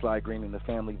 We got Sly Green and the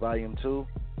Family Volume 2.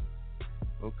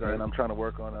 Okay. And I'm trying to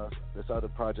work on this other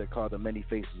project called The Many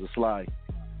Faces of Sly.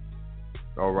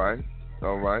 All right.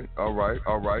 Now,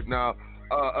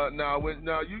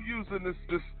 you using this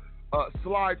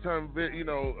Sly term, you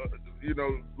know,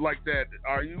 like that.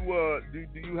 Are you do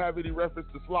you have any reference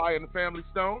to Sly and the Family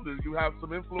Stone? Do you have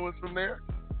some influence from there?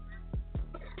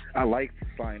 I like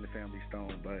Sly and the Family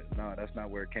Stone, but no, that's not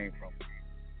where it came from.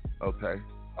 Okay.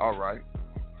 All right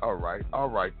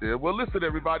there. Well, listen,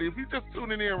 everybody, if you're just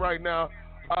tuning in right now,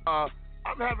 I'm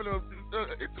having an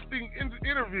interesting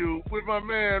interview with my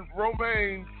man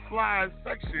Romain-SLY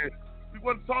Section. If you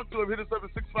want to talk to him, hit us up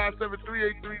at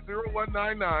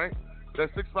 657-383-0199.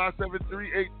 That's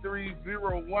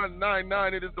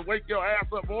 657-383-0199. It is the Wake Your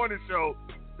Ass Up Morning Show,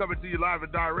 coming to you live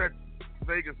and direct,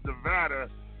 Vegas, Nevada.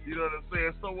 You know what I'm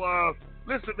saying? So,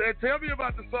 listen, man, tell me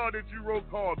about the song that you wrote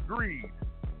called Greed.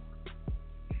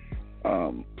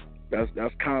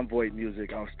 That's convoy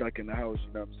music. I was stuck in the house,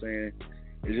 you know what I'm saying?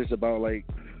 It's just about, like,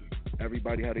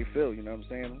 everybody how they feel, you know what I'm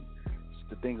saying? It's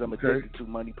the things I'm addicted to,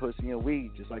 money, pussy, and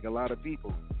weed, just like a lot of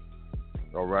people.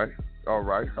 All right.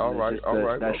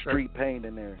 That street pain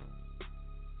in there.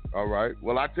 All right.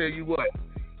 Well, I tell you what.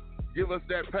 Give us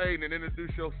that pain and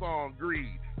introduce your song,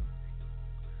 Greed.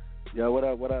 Yo,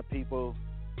 what up, people?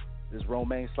 This is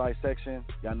Romain-SLY Section.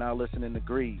 Y'all now listening to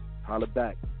Greed. Holla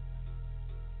back.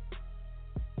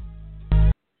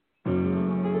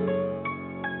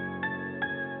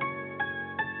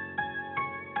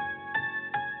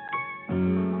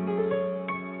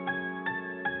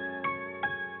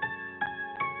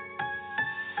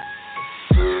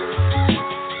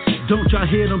 Don't y'all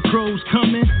hear them crows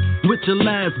coming? With your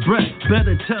last breath,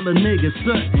 better tell a nigga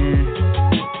something.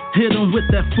 Hit him with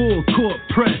that full court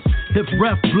press. If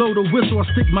ref blow the whistle, I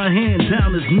stick my hand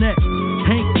down his neck.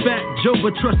 Ain't fat Joe,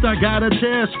 but trust I got a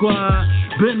tear squad.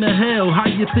 Been to hell, how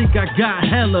you think I got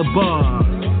hella bars?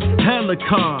 Hella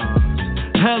cars,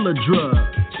 hella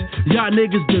drugs. Y'all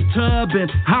niggas the tub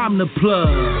and I'm the plug.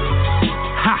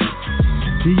 Ha!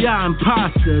 Y'all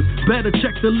imposters, better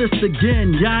check the list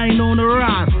again, y'all ain't on the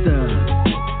roster.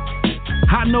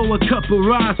 I know a couple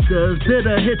rosters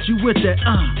that'll hit you with that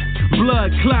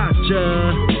blood clot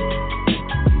ya.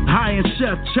 Iron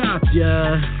chef chop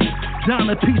ya down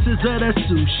to pieces of that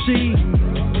sushi.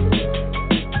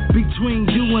 between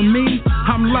you and me,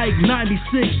 I'm like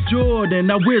 96 Jordan.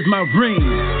 Now where's my ring?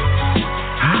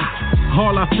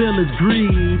 All I feel is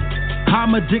greed.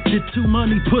 I'm addicted to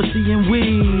money, pussy, and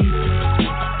weed.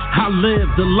 I live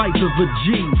the life of a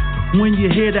G. When you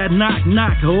hear that knock,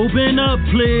 knock, open up,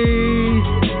 please.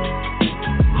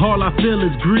 All I feel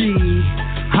is greed.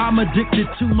 I'm addicted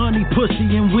to money,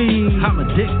 pussy, and weed. I'm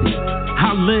addicted.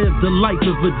 I live the life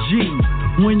of a G.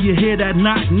 When you hear that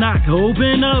knock, knock,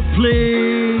 open up,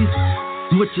 please.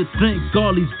 What you think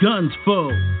all these guns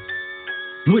for?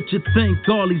 What you think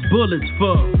all these bullets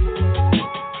for?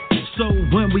 So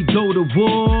when we go to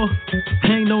war,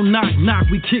 ain't no knock, knock,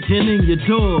 we kicking in your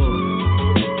door.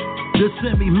 The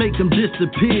semi make them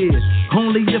disappear.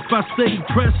 Only if I say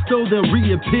presto, they'll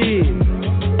reappear.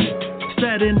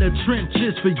 Sat in the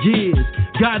trenches for years.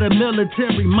 Got a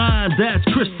military mind that's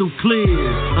crystal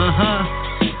clear.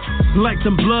 Like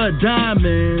them blood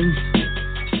diamonds.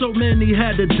 So many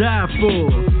had to die for.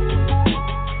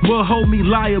 Will hold me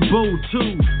liable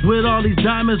too. With all these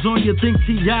diamonds on you, think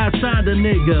T.I. signed a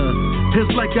nigga.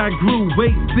 It's like I grew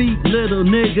 8 feet, little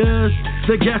niggas.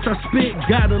 The gas I spit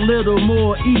got a little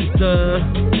more ether.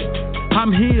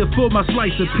 I'm here for my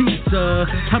slice of pizza.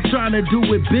 I'm trying to do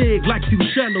it big like you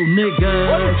shallow niggas.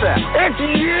 What is that? It's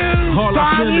you, all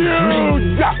I feel is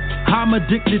greed. I'm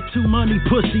addicted to money,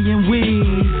 pussy, and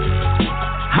weed.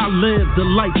 I live the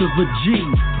life of a G.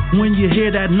 When you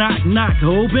hear that knock, knock,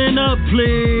 open up,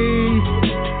 please.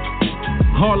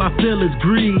 All I feel is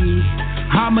greed.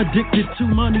 I'm addicted to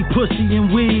money, pussy,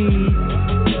 and weed.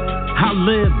 I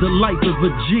live the life of a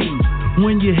G.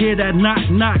 When you hear that knock,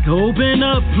 knock, open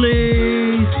up,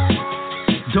 please.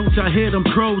 Don't y'all hear them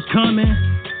crows coming?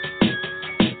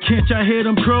 Can't y'all hear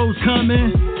them crows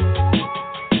coming?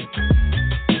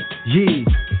 Yeah.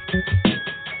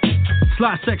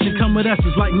 Sly section come with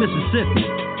S's like Mississippi.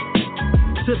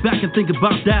 Sit back and think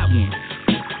about that one.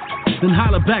 Then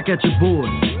holler back at your boy.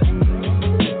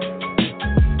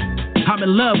 I'm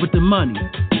in love with the money.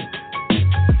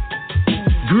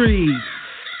 Greed.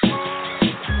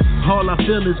 All I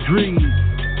feel is greed.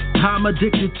 I'm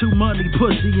addicted to money,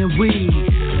 pussy, and weed.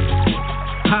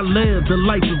 I live the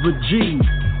life of a G.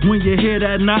 When you hear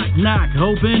that knock, knock,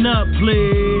 open up,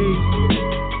 please.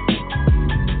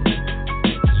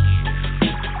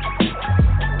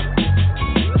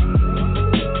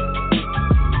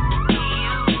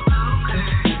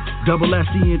 Double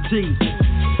S-E-N-T.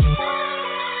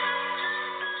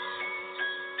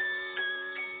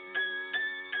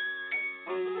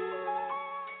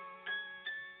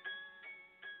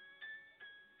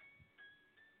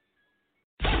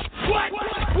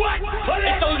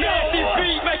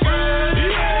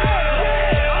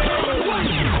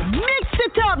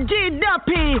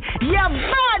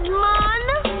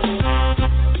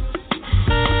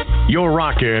 You're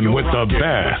rocking with the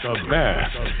best.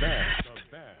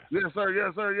 Yes, sir,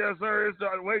 yes, sir, yes, sir. It's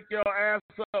the Wake Your Ass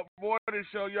Up morning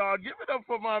show, y'all. Give it up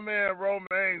for my man,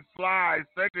 Romain-SLY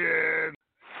Section.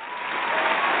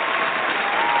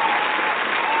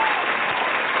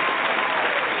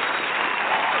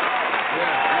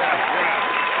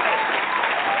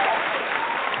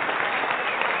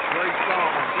 Great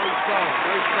song, great song,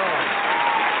 great song.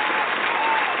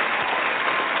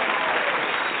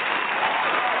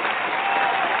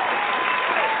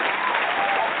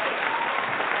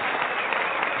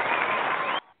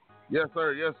 Yes,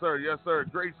 sir. Yes, sir. Yes, sir.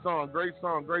 Great song. Great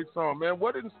song. Great song, man.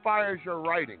 What inspires your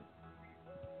writing?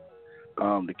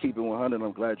 To keep it 100,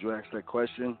 I'm glad you asked that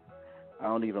question. I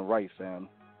don't even write, fam.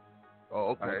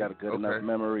 Oh, okay. I got a good enough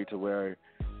memory to where,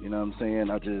 you know what I'm saying,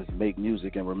 I just make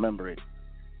music and remember it.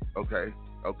 Okay.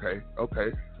 Like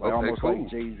almost cool. like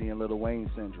Jay-Z and Lil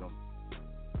Wayne syndrome.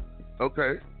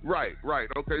 Okay. Right.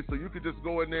 Okay, so you could just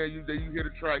go in there, you hear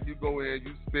the track, you go in,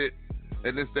 you spit,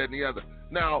 and this, that, and the other.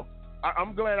 Now,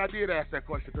 I'm glad I did ask that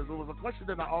question because it was a question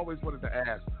that I always wanted to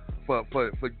ask for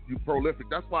you prolific.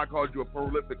 That's why I called you a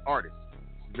prolific artist.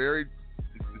 It's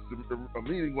a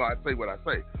meaning why I say what I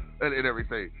say and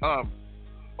everything.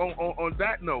 On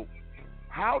that note,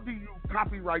 how do you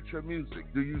copyright your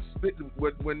music? Do you spit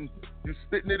when you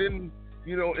spitting it in,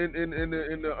 you know, in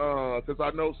the because I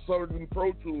know certain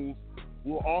Pro Tools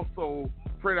will also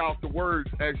print out the words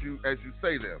as you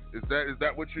say them. Is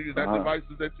that what you use? That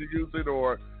devices that you're using,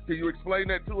 or can you explain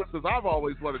that to us? Because I've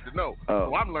always wanted to know.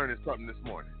 So I'm learning something this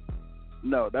morning.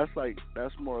 No, that's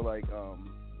more like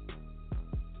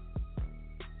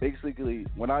basically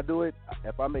when I do it,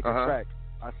 if I make a track,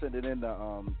 I send it in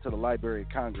to the Library of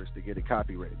Congress to get it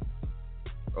copyrighted.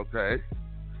 Okay.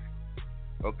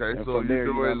 And So you're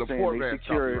doing the poor man's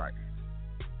copyright.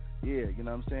 Yeah, you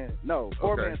know what I'm saying? No,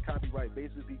 poor man's copyright,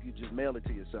 basically you just mail it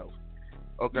to yourself.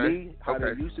 Okay. How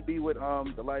they used to be with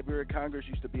the Library of Congress,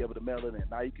 used to be able to mail it in.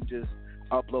 Now you can just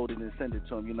upload it and send it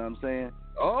to them. You know what I'm saying?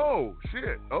 Oh,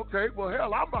 shit. Okay. Well,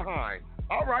 hell, I'm behind.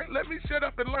 All right. Let me shut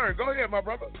up and learn. Go ahead, my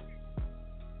brother.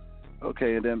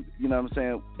 Okay, and then, you know what I'm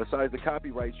saying, besides the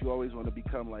copyrights, you always want to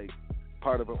become, like,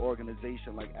 part of an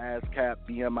organization like ASCAP,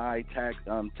 BMI,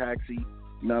 Taxi,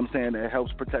 you know what I'm saying, that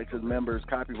helps protect its members'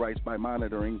 copyrights by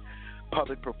monitoring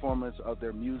public performance of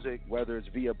their music, whether it's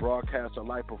via broadcast or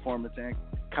live performance, and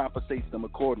compensates them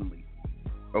accordingly.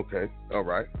 Okay, all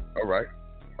right.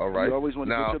 You always want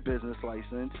to get your business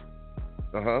license.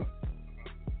 Uh-huh.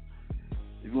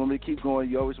 If you want me to keep going,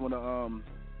 you always want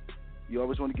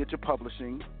to get your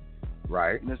publishing.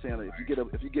 Right. You know what I'm saying?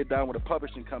 If you get down with a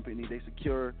publishing company, they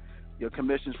secure your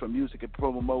commissions for music and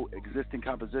promote existing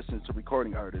compositions to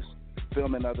recording artists,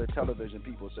 film, and other television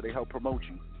people. So they help promote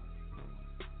you.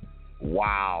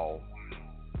 Wow.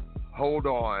 Hold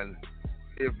on.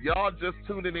 If y'all just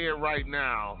tuning in right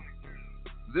now,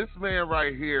 this man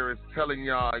right here is telling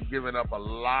y'all and giving up a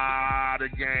lot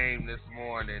of game this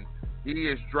morning. He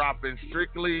is dropping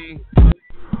strictly...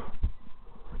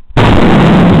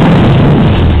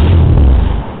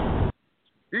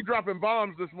 He's dropping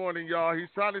bombs this morning, y'all. He's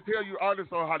trying to tell you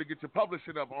artists on how to get your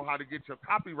publishing up, on how to get your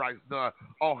copyrights done,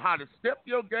 on how to step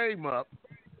your game up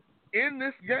in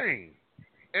this game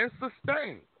and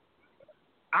sustain.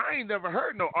 I ain't never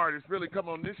heard no artist really come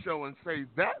on this show and say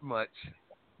that much,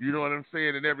 you know what I'm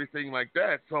saying, and everything like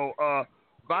that. So,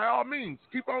 by all means,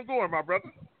 keep on going, my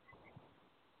brother.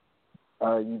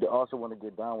 You also want to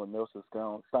get down with Nielsen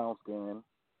SoundScan.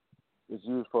 It's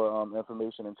used for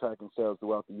information and tracking sales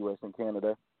throughout the U.S. and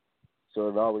Canada. So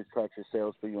it always tracks your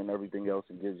sales for you and everything else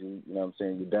and gives you, you know what I'm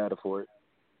saying, your data for it.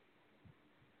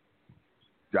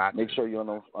 Gotcha. Make sure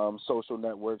you're on social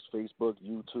networks, Facebook,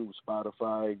 YouTube,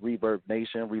 Spotify, Reverb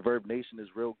Nation. Reverb Nation is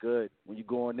real good. When you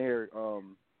go on there,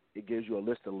 it gives you a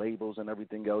list of labels and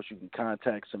everything else you can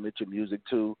contact, submit your music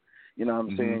to. You know what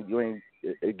I'm saying?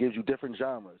 It gives you different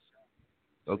genres.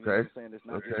 Okay. You know what I'm saying? It's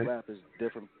not just rap, it's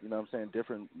different, you know what I'm saying,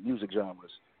 different music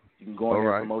genres. You can go in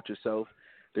there and promote yourself.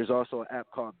 There's also an app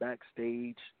called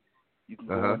Backstage. You can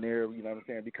go in there, you know what I'm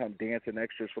saying, become dancing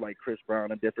extras for like Chris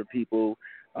Brown and different people,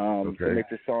 submit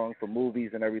your song for movies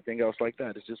and everything else like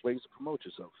that. It's just ways to promote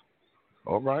yourself.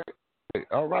 All right.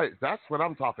 That's what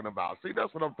I'm talking about. See,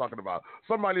 that's what I'm talking about.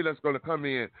 Somebody that's going to come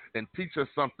in and teach us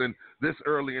something this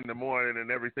early in the morning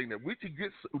and everything that we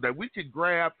could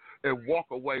grab and walk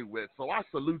away with. So I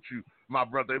salute you, my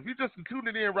brother. If you just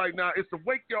tuning in right now, it's the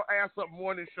Wake Your Ass Up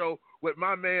Morning Show with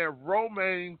my man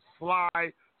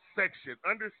Romain-SLY Section.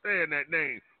 Understand that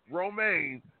name,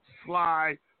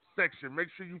 Romain-SLY Section. Make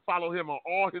sure you follow him on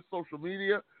all his social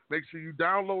media. Make sure you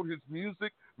download his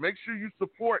music. Make sure you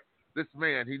support this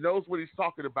man. He knows what he's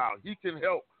talking about. He can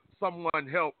help someone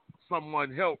help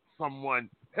someone help someone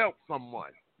help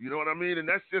someone. You know what I mean? And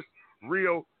that's just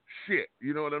real shit.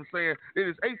 You know what I'm saying? It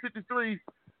is 8:53.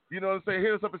 You know what I'm saying?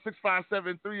 Hit us up at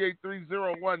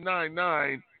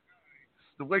 657-383-0199. It's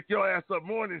the Wake Your Ass Up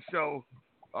Morning Show.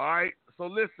 All right? So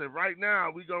listen, right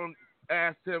now we're going to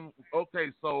ask him,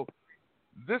 okay, so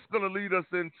this is going to lead us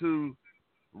into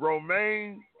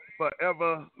Romain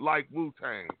Forever Like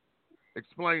Wu-Tang.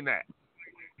 Explain that.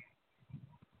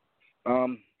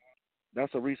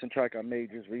 That's a recent track I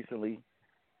made just recently.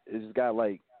 It's got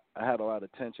I had a lot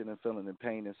of tension and feeling and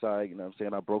pain inside. You know what I'm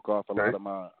saying? I broke off a lot of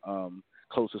my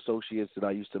close associates that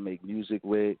I used to make music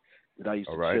with, that I used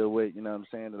to chill with. You know what I'm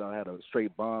saying? That I had a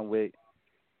straight bond with.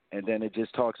 And then it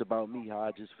just talks about me, how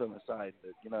I just feel inside.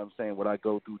 You know what I'm saying? What I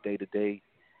go through day to day.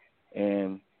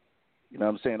 And you know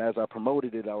what I'm saying? As I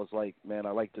promoted it, I was like, man,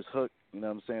 I like this hook. You know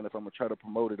what I'm saying? If I'm going to try to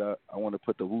promote it, I want to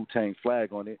put the Wu-Tang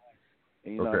flag on it.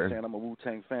 And you know what I'm saying? I'm a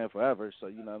Wu-Tang fan forever. So,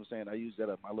 you know what I'm saying? I use that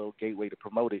as my little gateway to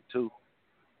promote it, too.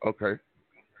 Okay.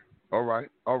 All right.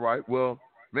 Well,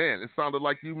 man, it sounded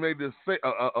like you made this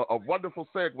a wonderful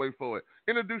segue for it.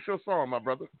 Introduce your song, my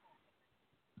brother.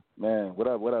 Man, what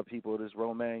up, people? This is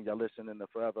Romain. Y'all listening to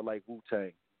Forever Like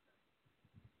Wu-Tang.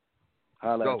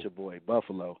 Holla at your boy,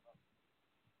 Buffalo.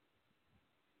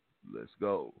 Let's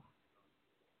go.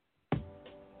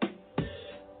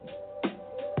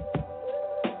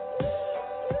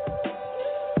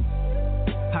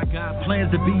 I got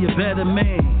plans to be a better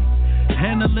man,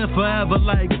 and to live forever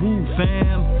like Wu,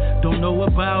 fam. Don't know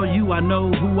about you, I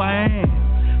know who I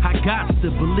am. I got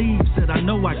to believe that I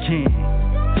know I can.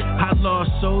 I lost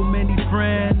so many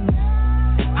friends,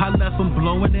 I left them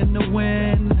blowing in the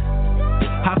wind.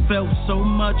 I felt so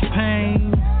much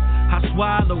pain, I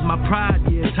swallowed my pride,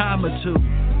 a time or two.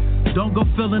 Don't go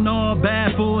feeling all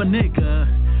bad for a nigga.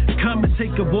 Come and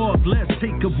take a walk, let's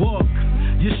take a walk.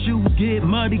 Your shoes get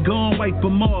muddy, go and wipe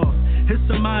them off. It's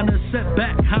a minor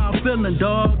setback, how I'm feeling,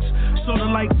 dogs.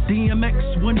 Sorta like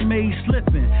DMX when he made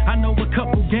Slippin'. I know a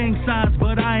couple gang signs,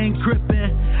 but I ain't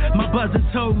crippin'. My buzzer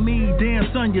told me, damn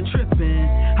son, you're trippin'.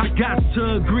 I got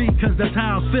to agree, cause that's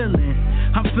how I'm feeling.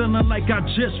 I'm feeling like I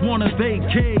just wanna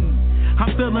vacate.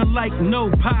 I'm feeling like no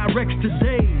Pyrex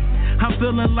today. I'm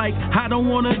feeling like I don't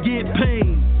wanna get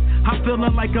paid. I'm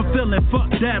feeling like I'm feeling, fuck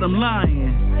that, I'm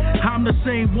lying. I'm the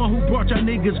same one who brought y'all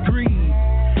niggas greed.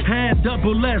 Had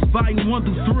double S, volume 1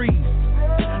 through 3.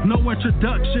 No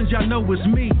introductions, y'all know it's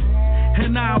me.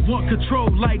 And I want control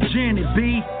like Janet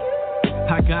B.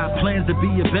 I got plans to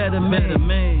be a better man.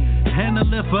 And to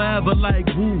live forever like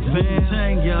Wu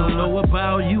Fam. Don't know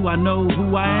about you, I know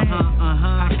who I am.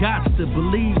 I got to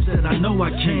believe that I know I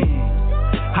can.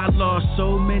 I lost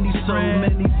so many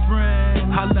friends.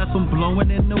 I left them blowing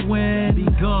in the wind. Be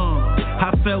gone.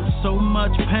 I felt so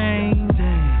much pain.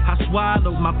 I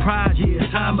swallowed my pride, yeah,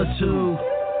 a time or two.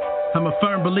 I'm a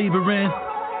firm believer in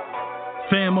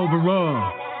fam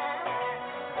overall.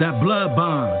 That blood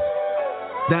bond,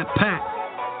 that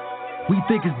pact. We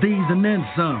think it's these and then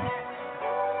some.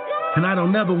 And I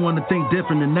don't ever want to think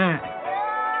different than that.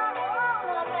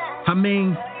 I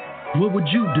mean, what would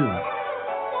you do?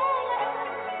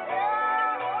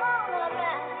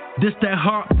 This that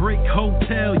Heartbreak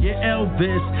Hotel, yeah,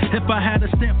 Elvis. If I had a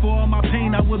stamp for all my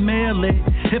pain, I would mail it.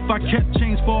 If I kept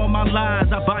change for all my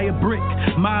lies, I'd buy a brick.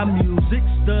 My music's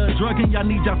the drug and y'all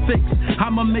need y'all fix.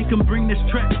 I'ma make them bring this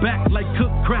track back like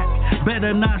cook crack.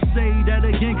 Better not say that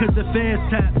again, cause the feds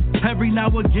tap. Every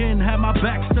now and again, had my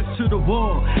back stuck to the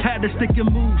wall. Had to stick and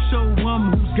move, show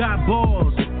one who's got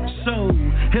balls. So,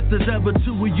 if there's ever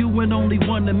two of you and only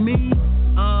one of me,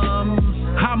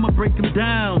 I'ma break them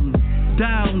down.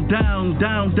 Down, down,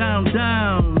 down, down,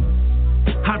 down.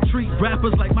 I treat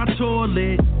rappers like my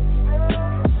toilet.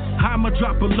 I'ma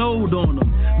drop a load on them.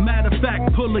 Matter of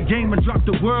fact, pull a game and drop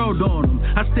the world on them.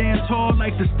 I stand tall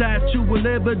like the Statue of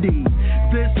Liberty.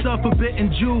 Fist up a bit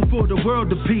and Jew for the world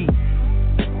to peep.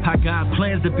 I got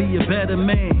plans to be a better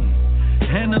man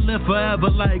and to live forever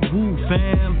like Wu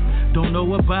Fam. Don't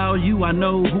know about you, I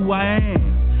know who I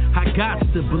am. I got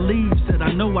to believe that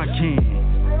I know I can.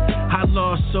 I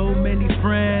lost so many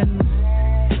friends.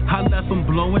 I left them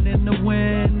blowing in the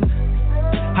wind.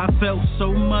 I felt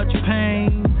so much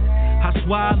pain. I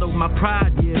swallowed my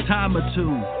pride, yeah, a time or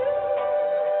two.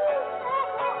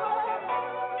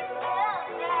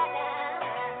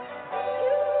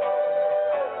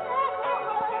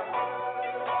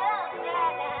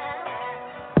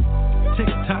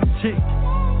 Tick tock tick.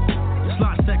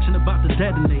 Slot section about to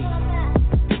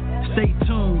detonate. Stay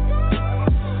tuned.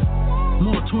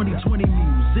 More 2020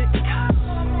 music.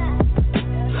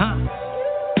 Huh?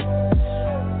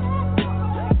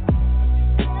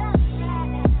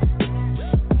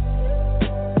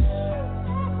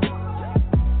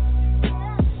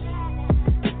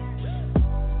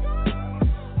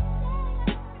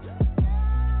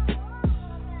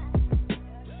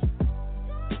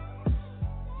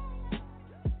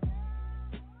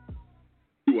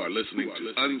 You are listening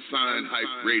to Unsigned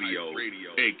Hype Radio,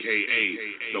 a.k.a.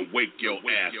 the Wake Your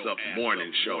Ass Up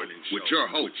Morning Show, with your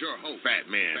host, Fat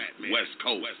Man, West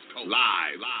Coast,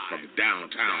 live from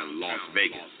downtown Las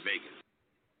Vegas.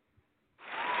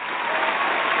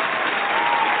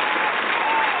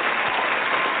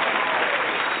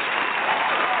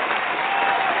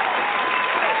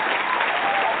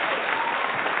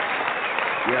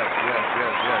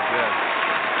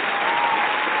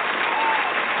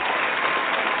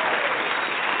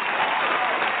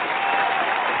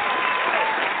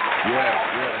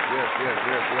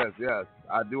 Yes. Yes.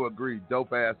 I do agree.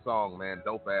 Dope ass song, man.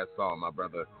 Dope ass song, my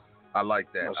brother. I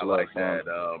like that. I like that.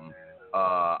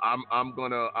 I'm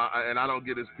gonna, and I don't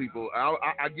get as people.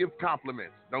 I give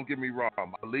compliments. Don't get me wrong. I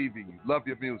believe in you. Love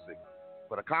your music.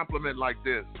 But a compliment like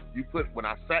this, you put when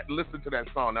I sat and listened to that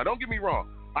song. Now, don't get me wrong.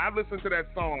 I've listened to that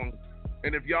song,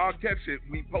 and if y'all catch it,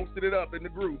 we posted it up in the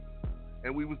group,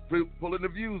 and we was pulling the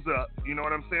views up. You know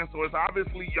what I'm saying? So it's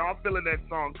obviously y'all feeling that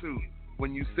song too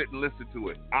when you sit and listen to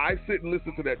it. I sit and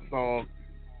listen to that song.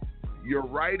 Your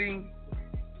writing,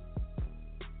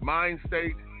 mind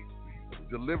state,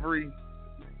 delivery,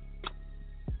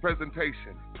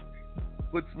 presentation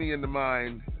puts me in the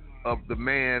mind of the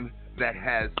man that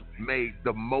has made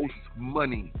the most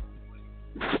money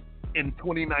in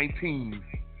 2019,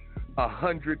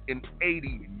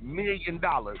 $180 million,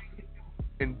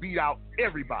 and beat out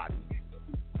everybody.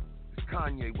 It's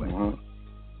Kanye West. Mm-hmm.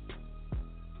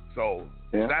 So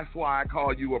that's why I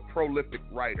call you a prolific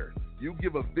writer. You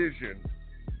give a vision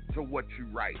to what you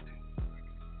write.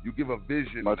 You give a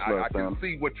vision. I can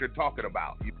see what you're talking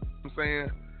about. You know what I'm saying?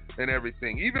 And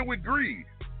everything. Even with Greed.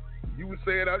 You would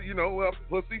say it,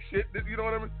 pussy shit. You know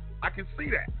what I mean? I can see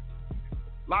that.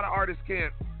 A lot of artists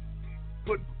can't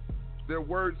put their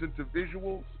words into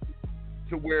visuals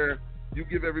to where you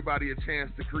give everybody a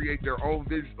chance to create their own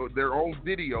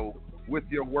video with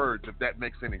your words, if that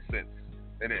makes any sense.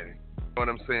 And then, you know what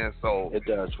I'm saying? So it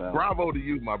does, fam. Bravo to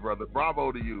you, my brother.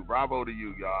 Bravo to you,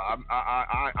 y'all.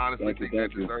 I honestly think that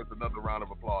deserves another round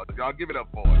of applause. Y'all give it up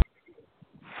for it.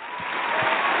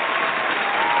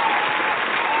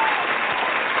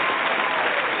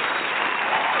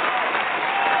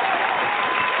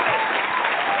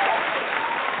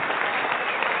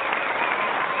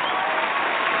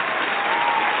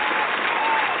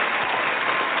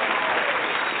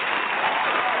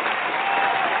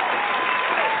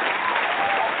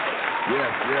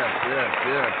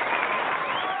 Yes.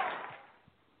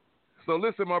 So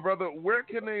listen, my brother, where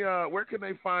can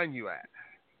they find you at?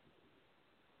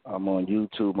 I'm on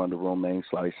YouTube under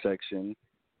Romain-SLY Section,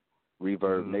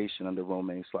 Reverb Nation under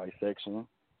Romain-SLY Section.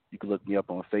 You can look me up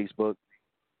on Facebook,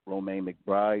 Romain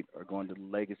McBride, or go into the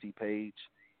Legacy page.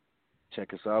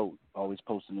 Check us out. Always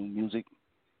posting new music.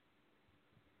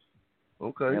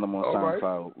 Okay. And I'm on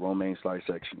SoundCloud, Romain-SLY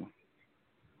Section.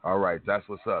 All right, that's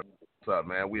what's up. What's up,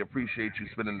 man? We appreciate you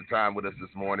spending the time with us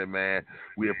this morning, man.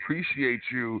 We appreciate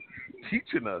you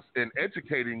teaching us and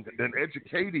educating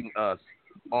us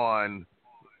on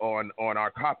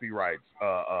our copyrights.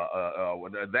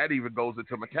 That even goes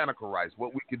into mechanical rights,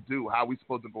 what we can do, how we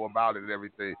supposed to go about it, and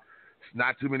everything. It's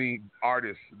not too many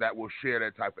artists that will share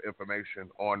that type of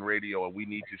information on radio, and we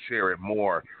need to share it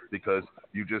more because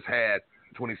you just had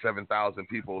 27,000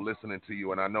 people listening to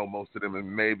you, and I know most of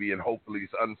them maybe and hopefully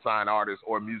unsigned artists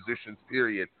or musicians,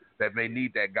 period, that may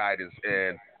need that guidance,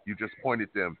 and you just pointed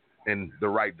them in the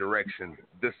right direction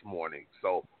this morning.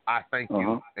 So I thank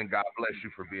you, and God bless you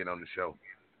for being on the show.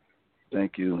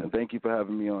 Thank you, and thank you for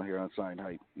having me on here on Sign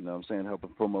Hype. You know what I'm saying?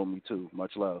 Helping promote me too.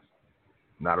 Much love.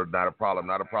 Not a problem,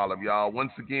 y'all.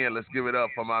 Once again, let's give it up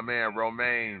for my man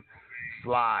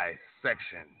Romain-SLY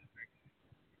Section.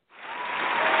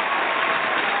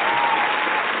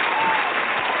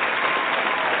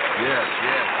 Yes.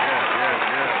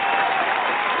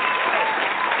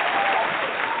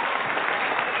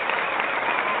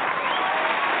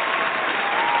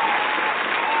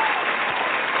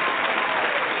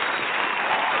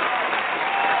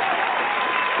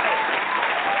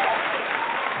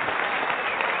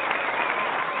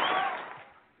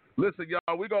 Listen,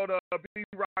 y'all, we're going to be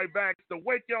right back. It's the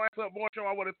Wake Your Ass Up Morning Show.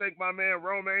 I want to thank my man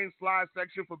Romain-SLY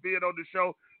Section for being on the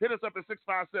show. Hit us up at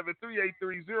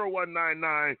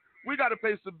 657-383-0199. We got to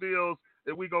pay some bills,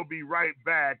 and we're going to be right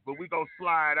back. But we're going to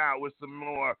slide out with some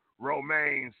more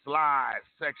Romain-SLY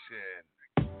Section.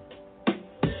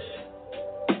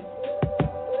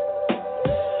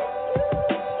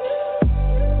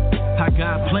 I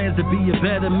got plans to be a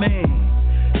better man.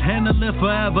 Handle it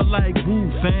forever like Woo,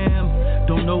 fam.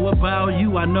 Don't know about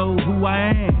you, I know who I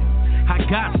am. I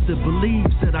got to believe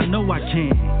that I know I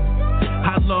can.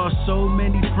 I lost so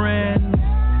many friends.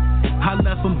 I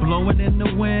left them blowing in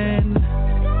the wind.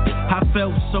 I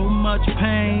felt so much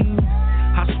pain.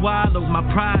 I swallowed my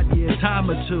pride, a time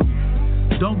or two.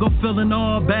 Don't go feeling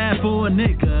all bad for a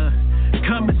nigga.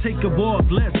 Come and take a walk,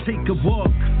 let's take a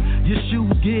walk. Your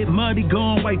shoes get muddy,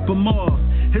 go and wipe them off.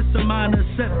 It's a minor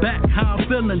setback, how I'm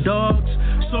feeling, dogs.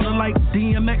 Sorta like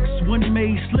DMX when he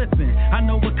made slipping. I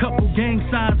know a couple gang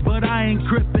signs, but I ain't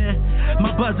crippin'.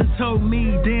 My buzzer told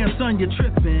me, damn son, you're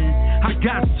trippin'. I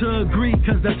got to agree,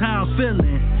 cause that's how I'm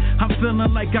feeling. I'm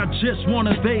feeling like I just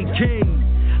wanna vacate.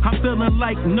 I'm feeling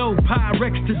like no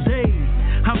Pyrex today.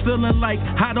 I'm feeling like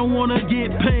I don't wanna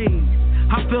get paid.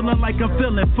 I'm feeling like I'm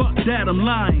feeling, fuck that, I'm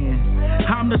lying.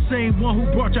 I'm the same one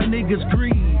who brought y'all niggas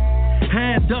greed.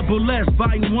 Had double S,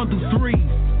 volume 1 through 3.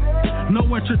 No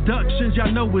introductions,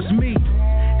 y'all know it's me.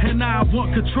 And I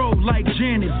want control like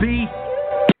Janet B.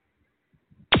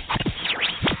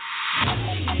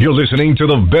 You're listening to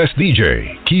the best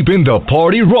DJ, keeping the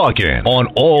party rocking on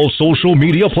all social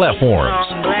media platforms.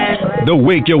 The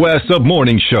Wake Your Ass Up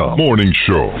Morning Show.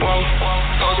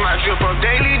 Drip up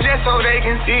daily just so they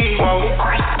can see.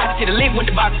 I see the link with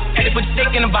the box, had to put the stick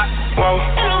in the box.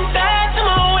 And I'm back to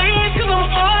my ways cause I'm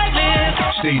falling.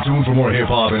 Stay tuned for more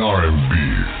hip-hop and R&B.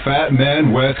 Fat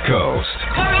Man West Coast.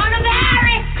 Coronavirus,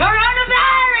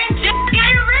 just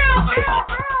get real.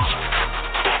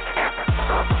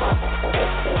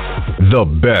 The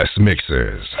best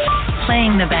mixes.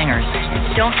 Playing the bangers.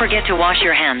 Don't forget to wash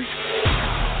your hands.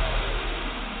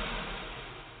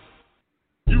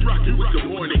 You rockin' with the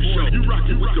morning show. You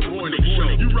rockin' with the morning show.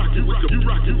 You rockin' with the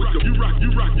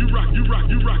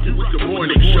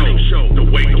morning show. The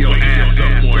Wake Your Ass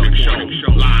Up Morning Show.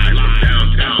 Live from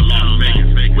downtown Los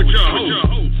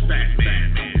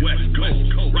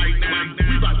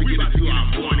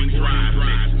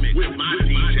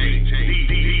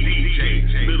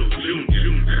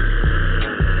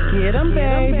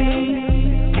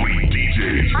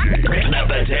Turn up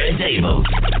the turntables.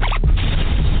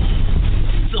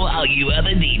 So all you other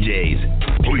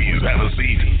DJs, please have a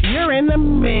seat. You're in the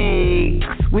mix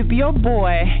with your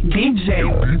boy, DJ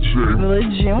Lil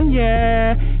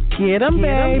Junior. Get him,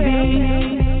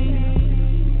 baby.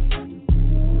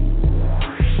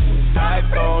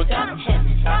 iPhone,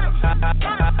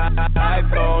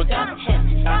 iPhone,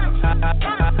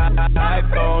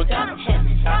 iPhone,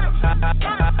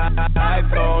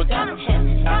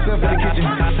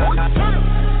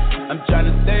 I'm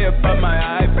tryna stay up on my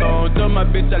iPhone. Told my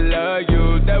bitch I love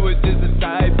you. That was just a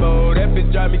typo. That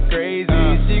bitch drive me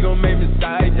crazy. She gon' make me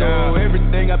psycho.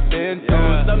 Everything I've been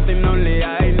through, something only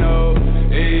I know.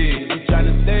 Hey, I'm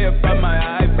tryna stay up on my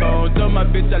iPhone. Told my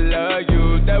bitch I love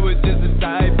you. That was just a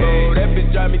typo. That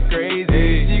bitch drive me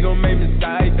crazy. She gon' make me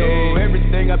psycho.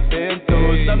 Everything I've been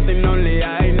through, something only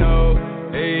I know.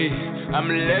 Hey, I'm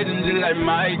a legend just like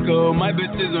Michael. My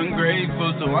bitch is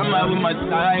ungrateful, so I'm out with my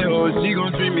side hoe. She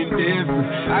gon' treat me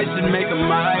different. I should make her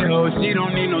my hoe. She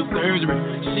don't need no surgery.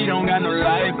 She don't got no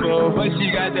lipo, but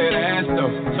she got that ass though.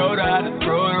 Told her how to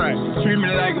throw it right. Treat me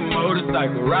like a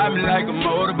motorcycle, ride me like a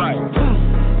motorbike.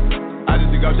 I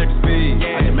just took off check the speed.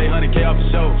 I just made 100K off the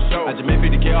show. I just made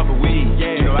 50K off a weed.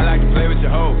 You know I like to play with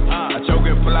your hoe. I choke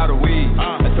her and pull out a weed.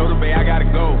 I told her, babe, I gotta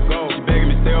go. She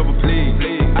begging me stay over, please.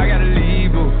 I gotta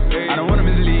leave, boo. I don't wanna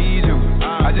mislead you.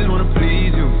 I just wanna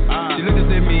please you. She looked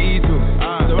and said me too.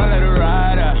 So I let her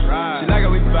ride out. She like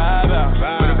how we vibe out.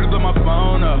 When I flip my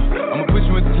phone up, I'ma push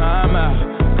you with time out.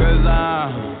 Cause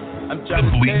I'm trying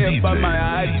to stay up on my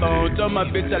iPhone. Told my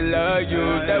bitch I love you.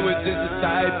 That was just a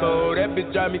typo. That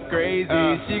bitch drive me crazy.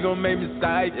 She gon' make me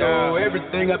psycho.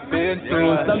 Everything I've been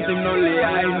through, something only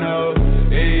I know.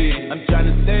 Hey, I'm trying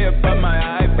to stay up on my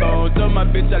iPhone. Told my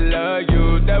bitch I love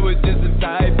you. That was just a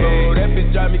typo. That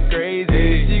bitch drive me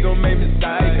crazy. She gon' make me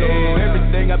psycho.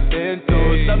 Everything I've been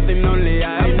through, something only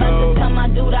I know. I'm about to tell my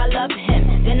dude I love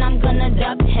him, then I'm gonna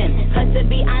dub him. Cause to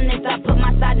be honest, I put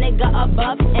my side nigga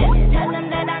above him. Tell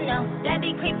him that I know that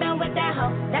he creepin' with that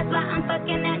hoe. That's why I'm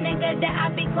fucking that nigga that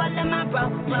I be calling my bro.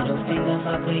 Middle finger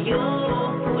fucker you,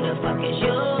 who the fuck is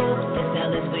you? This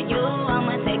cell is for you,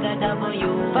 I'ma take a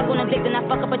W. Fuck on a dick, then I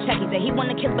fuck up a check. He said he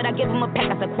wanna kiss, but I give him a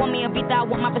peck. I said call me a Vita, I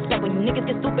want my respect. When you niggas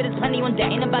get stupid, it's plenty on deck.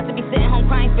 Ain't about to be sitting home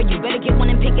crying for you. Better get one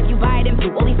and pink if you buy it in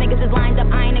blue. All these niggas is lined up,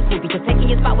 eyeing and creepy. Just taking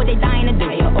your spot where they dying to do.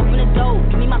 Hey, open the door,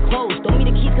 give me my clothes. Throw me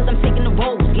the keys cause I'm taking the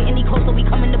roles. Get any closer, we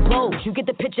coming to blows. You get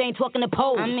the picture, ain't talking to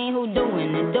pose. I mean, who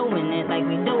doing it like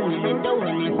we doing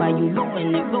it. Why you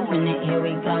ruin it, here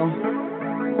we go.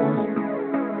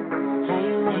 How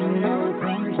you ain't no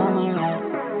queen for me, right?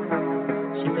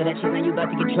 She said that she's when you about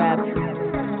to get trapped.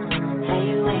 How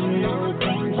you ain't no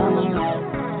queen for me, right?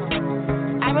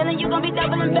 I really you gon' be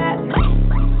doubling back.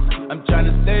 I'm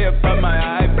tryna stay up on my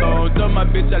iPhone. Told my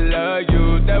bitch I love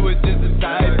you. That was just a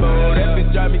typo. That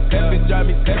bitch drive me.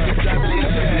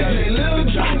 Lil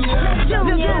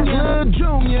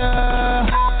Junior.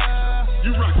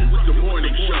 You rockin' with the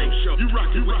morning show. You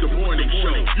rockin' with the morning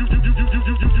show. You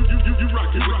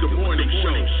rockin' with the morning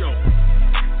show.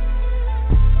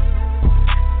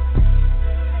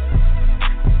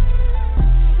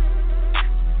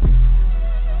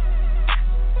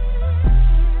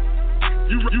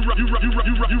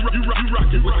 You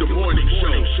rockin' with the morning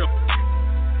show.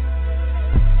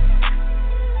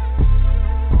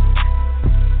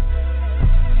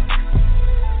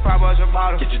 $5 a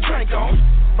bottle, get your drink on.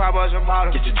 $5 a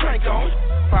bottle, get your drink on.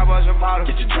 $5 a bottle,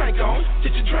 get your drink on.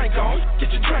 Get your drink on.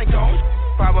 Get your drink on.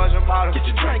 $5 a bottle, get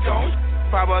your drink on.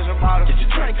 $5 a bottle, get your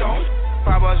drink on.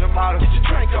 $5 a bottle, get your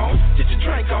drink on. Get your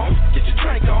drink on. Get your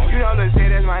drink on. You know, let's say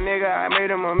that's my nigga. I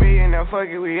made him $1 million. Now fuck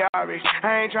it, we all rich.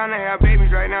 I ain't tryna have babies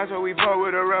right now, so we fuck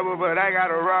with a rubber, but I got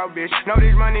a raw bitch. Know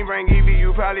this money bring EV,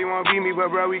 you probably won't beat me,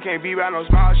 but bro, we can't be by no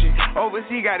small shit.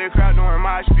 Overseas got the crowd doing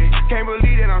my shit. Can't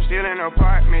believe that I'm still in an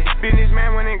apartment.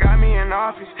 Businessman went and got me in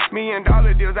office. $1 million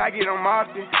deals, I get them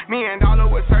often. $1 million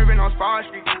was serving on Spar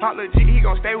Street. Holla G, he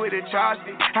gon' stay with the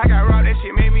chopstick. I got raw, that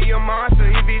shit made me a monster.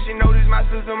 He bitch, she noticed my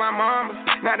sister, my mama.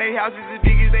 Now they houses as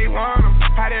big as they want them.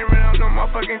 I didn't run up no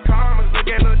motherfucking commas. Look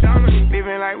at Lil Donna.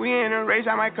 Living like we in a race.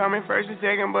 I might come in first or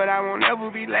second, but I won't ever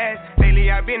be last.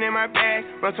 Lately I been in my bag.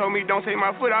 Bro told me don't take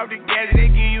my foot off the gas. They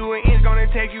give you an inch, gonna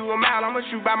take you a mile. I'ma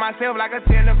shoot by myself like a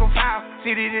tender from foul.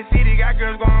 City to city, got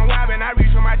girls going wild. And I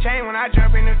reach for my chain when I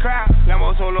jump in the crowd.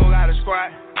 Lambo solo got a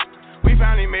squad. We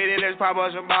finally made it, let's pop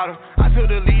us a bottle. I took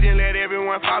the lead and let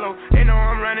everyone follow. They know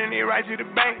I'm running it right to the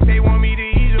bank. They want me to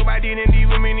ease up, I didn't leave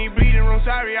them in the bleeding room.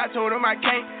 Sorry, I told them I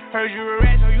can't. Heard you a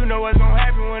rat, so you know what's gonna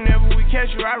happen whenever we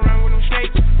catch you. I run with them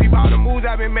snakes. Peep all the moves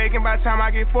I've been making. By the time I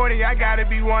get 40, I gotta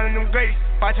be one of them greats.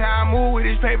 Watch how I move with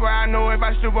this paper. I know if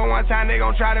I stoop on one time, they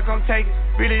gon' try to come take it.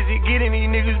 Real as it getting, these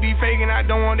niggas be faking. I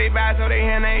don't want they vibe, so they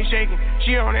hand ain't shaking.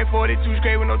 She on that 42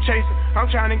 straight with no chaser. I'm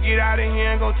trying to get out of here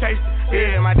and go taste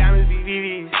it. Yeah, my diamonds be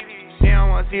VVs. They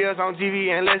don't wanna see us on TV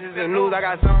unless it's the news. I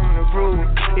got something to prove.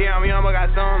 Yeah, I'm young, but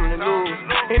got something to lose.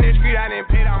 In the street, I done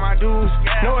paid all my dues.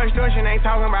 No extortion, ain't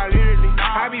talking about literally.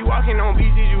 I be walking on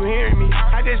beaches, you hearing me.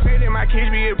 I just pray that my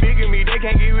kids be a bigger me. They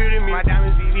can't get rid of me. My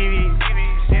diamonds be VVs.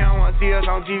 They don't wanna see us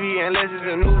on TV unless it's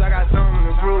the news. I got something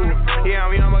to prove. Yeah,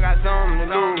 I'm young, but got something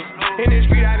to lose. In the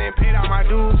street, I done paid all my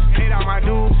dues. Paid all my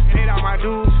dues. Paid all my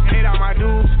dues. Paid all my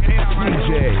dues. Paid all my dues.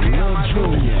 DJ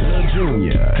Lil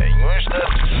Junior.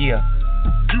 Yeah.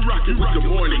 You rockin' with the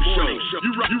morning show.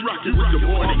 You rockin' with the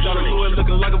morning show. Louis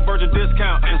looking like a virgin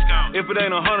discount. If it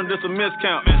ain't 100, it's a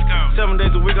miscount. 7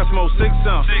 days a week, I smoke 6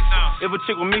 ounce. If a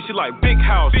chick with me, she like big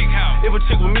house. If a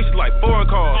chick with me, she like foreign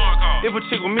cars. If a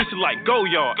chick with me, she like go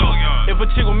yard. If a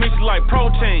chick with me, she like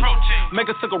protein. Make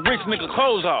her suck a rich nigga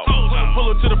clothes off.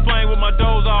 Pull her to the flame with my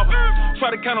doze off.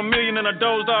 Try to count a million and I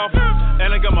dozed off.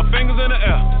 And I got my fingers in the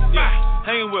air. Yeah.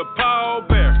 Hanging with Paul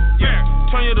Bear. Yeah.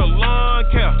 Turn you to lawn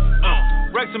care.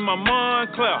 Rex in my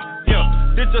Montclair,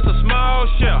 yeah, this just a small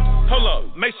shell. Hold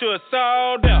up, make sure it's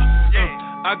all there.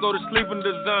 I go to sleep in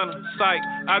designer, psych.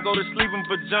 I go to sleep in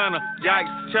vagina,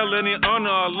 yikes. Tell any honor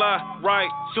a lie,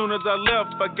 right? Soon as I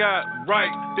left, I got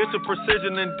right. This a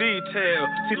precision in detail.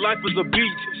 See, life is a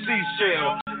beach,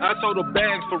 seashell. I sold the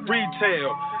bags for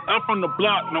retail. I'm from the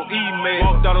block, no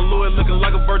email. Walked out of Louis looking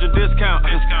like a virgin discount.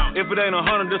 If it ain't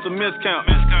 100, it's a miscount.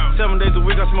 7 days a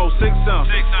week, I smoke 6 ounce.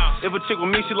 If a chick with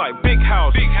me, she like big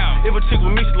house. If a chick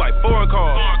with me, she like foreign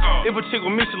cars. If a chick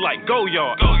with me, she like go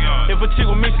yard. If a chick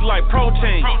with me, she like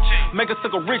protein. Make her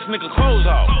suck a rich nigga clothes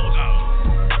off.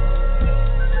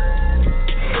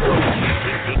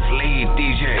 Lead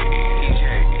DJ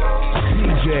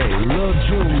Lil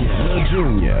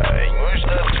Junior.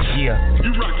 Yeah. You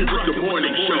rockin' with the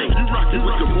morning show. You rockin'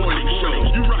 with the morning show.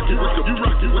 You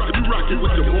rockin'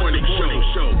 with the morning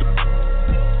show.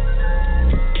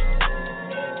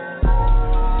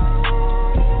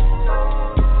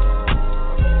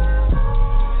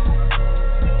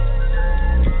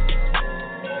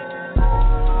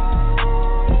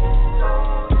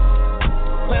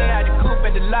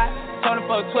 At the lot, told him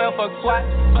for a 12 for a SWAT,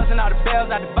 busting all the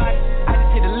bells out the box. I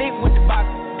just hit a lick with the box,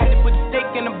 had to put the stick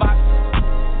in the box.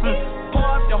 Pour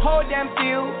up the whole damn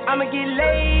field, I'ma get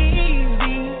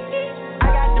lazy.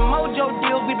 I got the mojo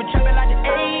deals, we been trapping like the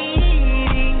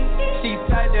 80s. She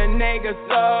said the nigga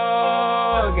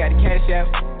so, got the cash out.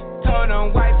 Told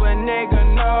him wipe a nigga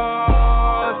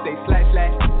no, say slash.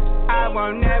 I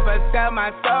won't never sell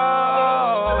my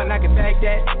soul, and I can take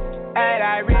that. And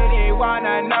I really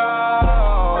wanna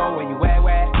know where you at,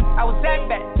 where? I was that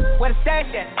bad, where the stash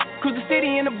at? Cruise the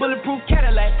city in a bulletproof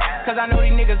Cadillac. Cause I know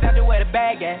these niggas out there where the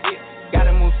bag at.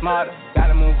 Gotta move smarter,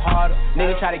 gotta move harder.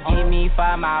 Niggas try to give me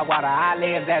 5 mile water. I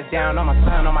lay his ass down on my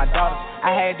son, on my daughter.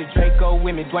 I had the Draco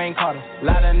with me, Dwayne Carter. A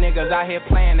lot of niggas out here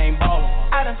playing, ain't ballin'.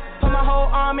 I done put my whole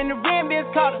arm in the rim,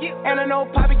 bitch Carter. And I know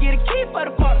Poppy get a key for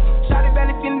the quarter. Shotty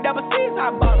belly skin double C's,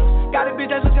 I bought her. Got a bitch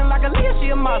that's looking like a Leah,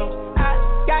 she a model. I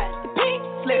got the pink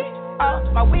slip,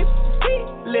 my whip is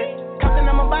keyless. Compton,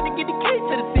 I'm about to get the key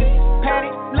to the city.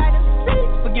 Patty, light the seat.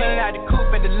 Forgetting out the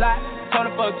coupe at the lot. Told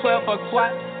him for a 12 for a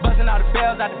SWAT. Busting all the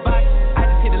bells out the box. I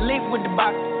just hit a lick with the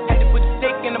box. Had to put the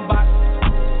stick in the box.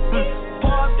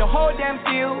 Pour up the whole damn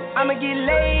field. I'ma get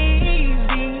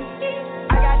lazy.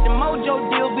 I got the mojo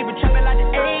deals. We been trapping like the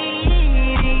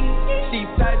 80s. She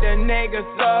said the nigga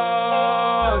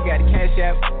so, got the cash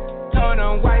out. Told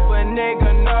him wipe a nigga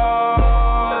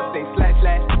no, say slash.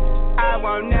 I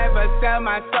won't never sell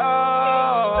my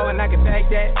soul, and I can take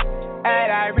that.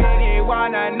 And I really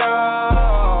wanna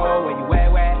know where you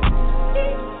at, where?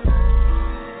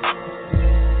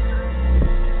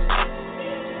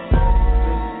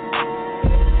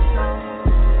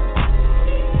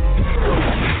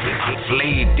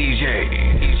 Lead DJ.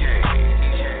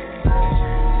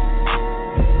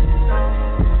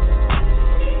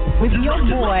 With your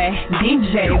boy,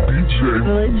 DJ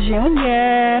Lil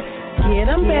Junior. Get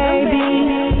him, baby.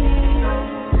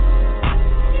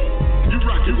 You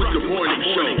rockin' with the morning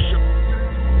show.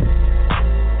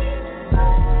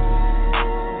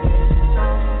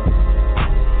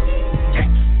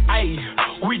 Ay,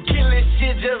 we killin'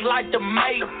 shit just like the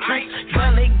Matrix.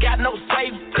 Gun ain't got no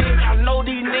safety. I know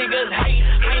these niggas hate.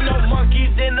 Ain't no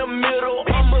monkeys in the middle.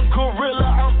 I'm a gorilla.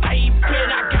 I'm aping.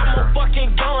 I got more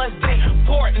fucking guns than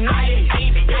Fortnite.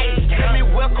 Let me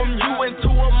welcome you into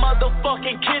a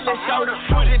motherfucking killing show.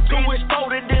 Put it to his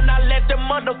throat and then I let the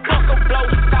motherfucker blow.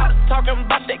 Stop talking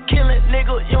about that killing,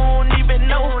 nigga. You don't even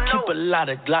know. Keep a lot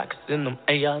of Glocks in them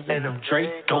ARs and them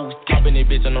Dracos. Popping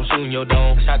that bitch and I'm shooting your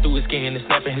dome. Shot through his skin and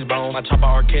snapping his bone. My chopper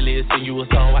R. Kelly is sing you a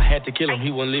song. I had to kill him, he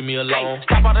wouldn't leave me alone.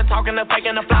 Stop all the talking, the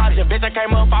faking, the flogging. Bitch, I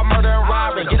came up, I murder and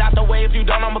robbing. Get out the way if you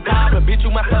don't, I'm a goblin. Bitch,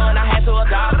 you my son, I had to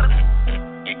adopt him.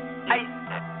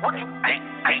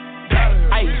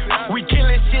 Hey, we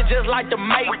killing shit just like the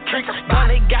Matrix. Gun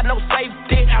ain't got no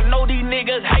safety. I know these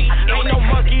niggas hate. Ain't no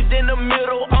monkeys in the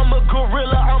middle. I'm a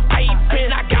gorilla, I'm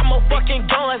aping. I got more fucking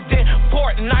guns than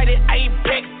Fortnite and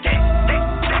Apex.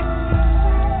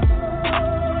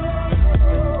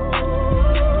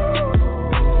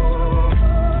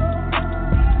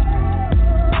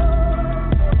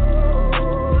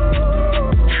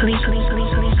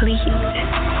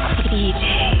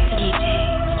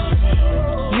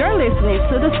 You're listening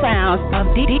to the sounds of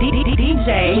DJ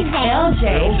LJ.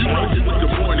 You rockin' with the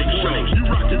morning show. You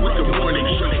rockin' with the morning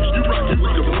show. You rockin'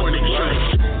 with the morning show.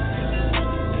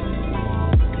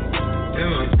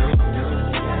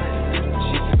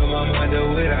 She took my mind up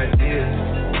with ideas.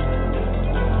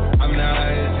 I'm the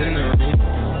highest in the room.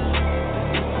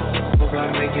 Hope I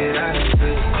make it out of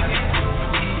this.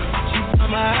 She told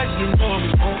my eyes, she know I'm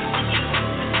home.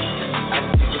 I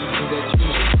think that you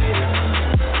should be there.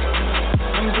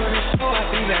 I'm gonna show, I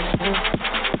think that's cool.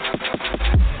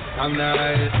 I'm the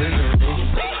highest in the room.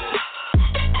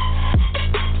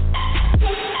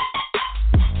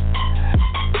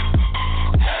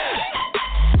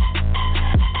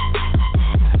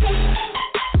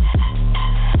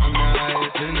 I'm the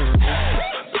highest in the room.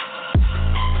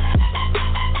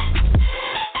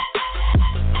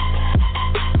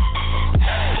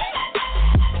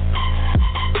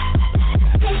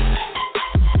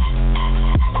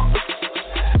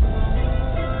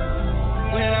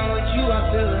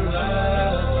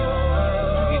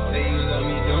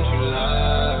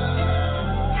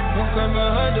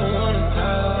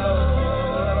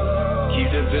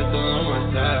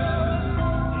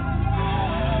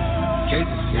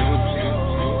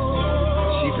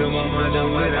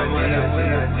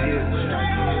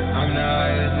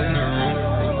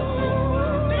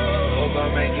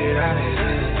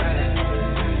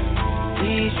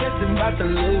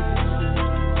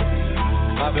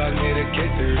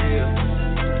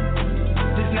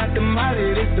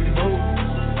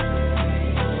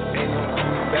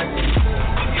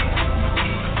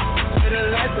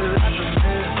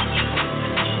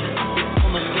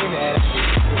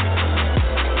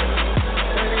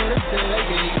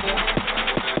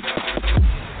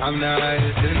 I'm the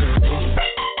highest in the room.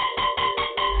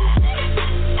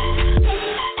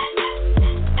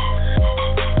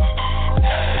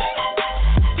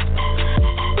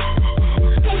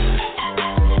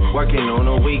 Working on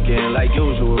a weekend like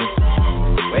usual.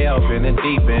 Way off in the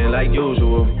deep end like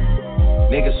usual.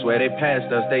 Niggas swear they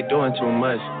passed us, they doing too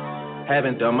much.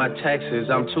 Haven't done my taxes,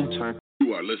 I'm too turned.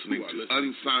 You are listening to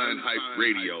Unsigned Hype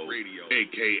Radio,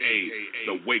 a.k.a.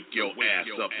 the Wake Your Ass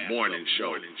Up Morning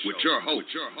Show, with your host,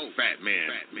 Fat Man,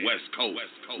 West Coast,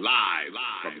 live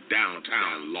from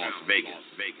downtown Las Vegas.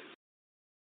 Wake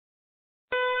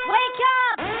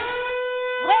up!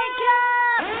 Wake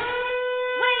up!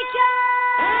 Wake up!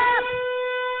 Wake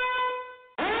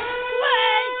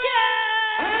up!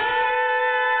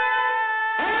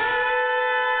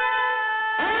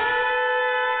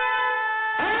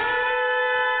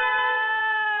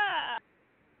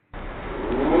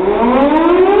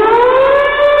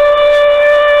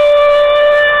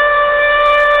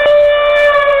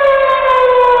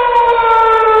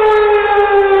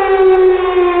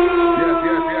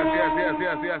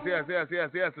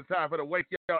 Yes, it's time for the Wake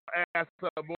Your Ass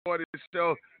Up Morning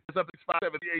Show. It's up to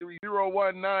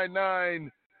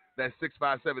 657-383-0199. That's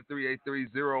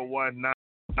 657-383-0199.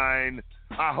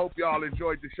 I hope y'all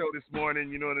enjoyed the show this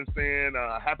morning. You know what I'm saying?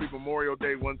 Happy Memorial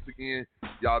Day once again.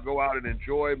 Y'all go out and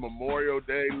enjoy Memorial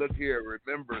Day. Look here.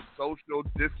 Remember, social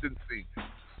distancing.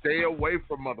 Stay away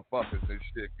from motherfuckers and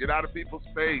shit. Get out of people's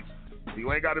face.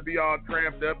 You ain't got to be all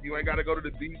cramped up. You ain't got to go to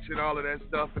the beach and all of that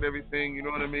stuff and everything. You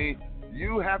know what I mean?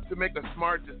 You have to make a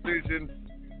smart decision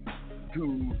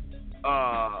to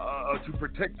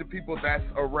protect the people that's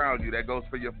around you. That goes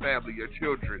for your family, your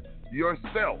children,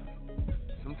 yourself.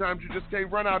 Sometimes you just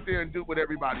can't run out there and do what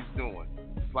everybody's doing.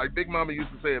 It's like Big Mama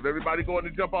used to say, if everybody going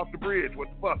to jump off the bridge, what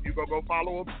the fuck? You gonna go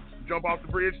follow them, jump off the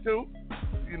bridge too?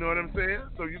 You know what I'm saying?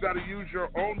 So you got to use your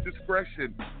own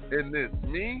discretion in this.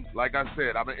 Me, like I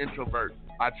said, I'm an introvert.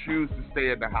 I choose to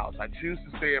stay in the house. I choose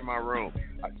to stay in my room.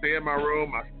 I stay in my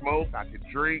room. I smoke. I can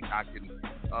drink. I can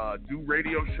do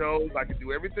radio shows. I can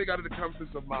do everything out of the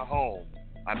comforts of my home.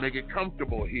 I make it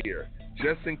comfortable here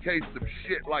just in case some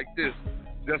shit like this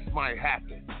just might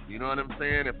happen. You know what I'm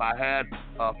saying? If I had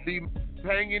a female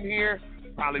companion here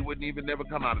probably wouldn't even never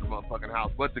come out of the motherfucking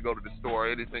house but to go to the store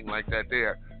or anything like that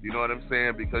there. You know what I'm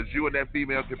saying? Because you and that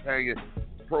female companion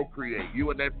procreate.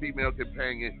 You and that female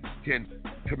companion can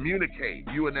communicate.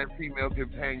 You and that female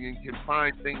companion can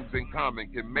find things in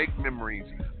common, can make memories,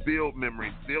 build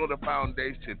a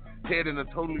foundation, head in a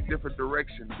totally different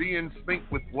direction, be in sync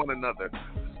with one another,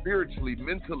 spiritually,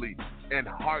 mentally, and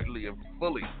heartily, and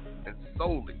fully, and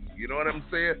solely. You know what I'm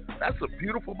saying? That's a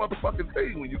beautiful motherfucking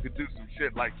thing when you can do some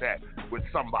shit like that with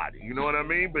somebody. You know what I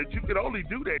mean? But you can only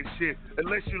do that shit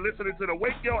unless you're listening to the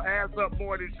Wake Your Ass Up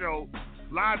Morning Show,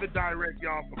 live and direct,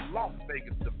 y'all, from Las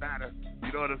Vegas, Nevada.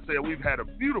 You know what I'm saying? We've had a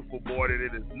beautiful morning.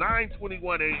 It is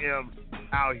 9:21 a.m.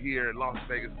 out here in Las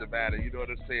Vegas, Nevada. You know what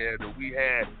I'm saying? We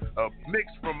had a mix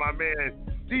from my man,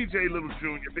 DJ Little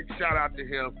Jr. Big shout out to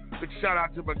him. Big shout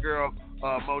out to my girl,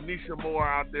 Monisha Moore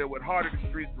out there with Heart of the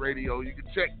Streets Radio. You can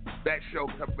check that show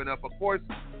coming up. Of course,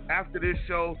 after this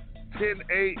show, 10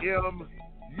 a.m.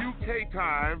 UK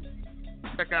time,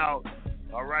 check out,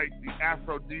 all right, the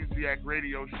Aphrodisiac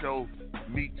Radio Show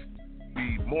meets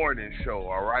the morning show,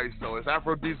 all right? So it's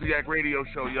Aphrodisiac Radio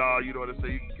Show, y'all. You know what I'm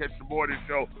saying? You can catch the morning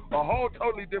show, a whole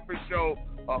totally different show,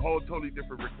 a whole totally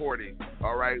different recording,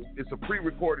 all right? It's a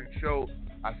pre-recorded show.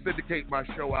 I syndicate my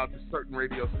show out to certain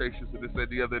radio stations in this and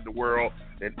the other in the world,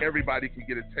 and everybody can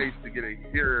get a taste to get a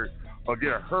hear or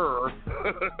get a her.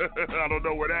 I don't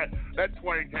know where that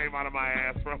twang came out of my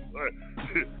ass from,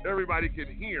 but everybody can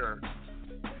hear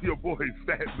your boy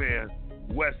Fat Man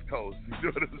West Coast.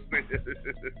 You know what I'm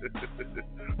saying?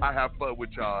 I have fun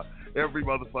with y'all every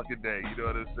motherfucking day. You know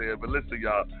what I'm saying? But listen,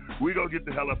 y'all, we gonna get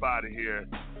the hell up out of here.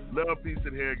 Love, peace,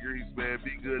 and hair grease, man.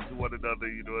 Be good to one another.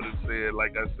 You know what I'm saying?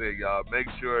 Like I said, y'all, make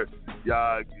sure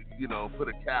y'all, you know, put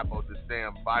a cap on this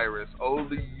damn virus.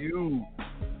 Only you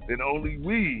and only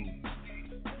we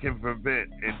can prevent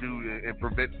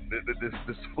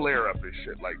this flare up and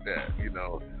shit like that. You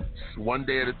know, it's one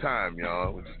day at a time,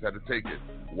 y'all. We just got to take it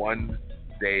one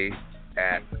day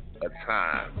at a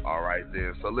time. All right,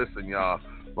 then. So listen, y'all.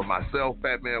 For myself,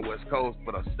 Fat Man West Coast,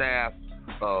 for the staff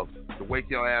of the Wake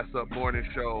Your Ass Up Morning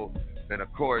Show, and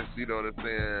of course, you know what I'm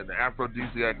saying, the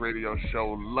Aphrodisiac Radio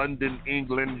Show, London,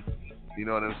 England. You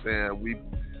know what I'm saying? We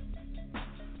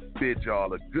bid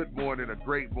y'all a good morning, a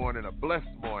great morning, a blessed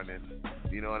morning.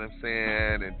 You know what I'm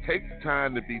saying? And take the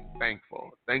time to be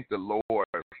thankful. Thank the Lord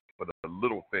for the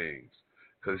little things,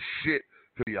 because shit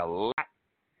could be a lot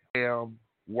damn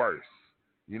worse.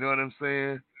 You know what I'm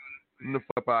saying? Get the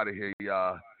fuck out of here,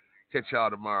 y'all. Catch y'all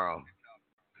tomorrow.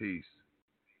 Peace.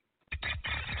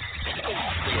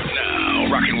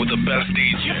 Now, rocking with the best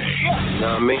DJ.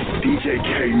 Now me, DJ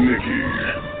K-Nicky.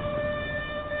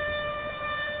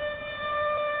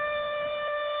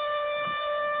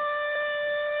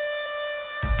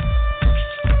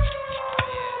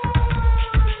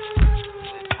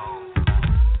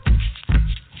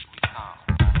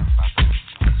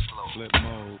 Flip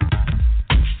mode.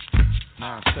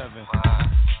 9-7.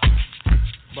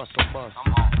 Bust a bust.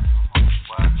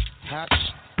 Hatch.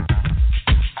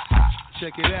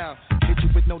 Check it out. Hit you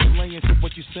with no delay into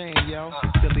what you saying, yo.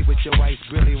 Silly with your ice,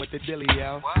 grilly with the dilly,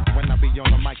 yo. When I be on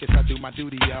the mic, yes, I do my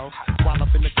duty, yo. While up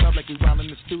in the club like we while in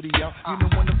the studio. You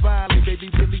don't wanna violate, baby,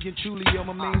 really and truly, yo.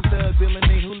 My main thug, villain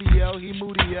ain't Julio, he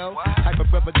moody, yo. Hype a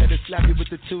brother that'll slap you with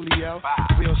the tulio.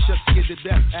 Real shook, scared to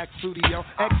death, act fruity, yo.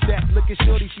 X that, looking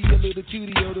shorty, she a little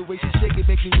cutie, yo. The way she shake it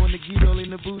makes me wanna get all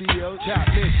in the booty, yo. Top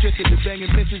list, trick the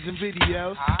banging bitches and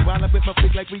videos. While I'm with my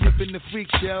flick like we up in the freak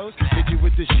shows. Hit you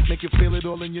with this shit, make you feel it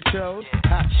all in your toes.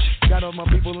 Hot, got all my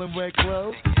people in red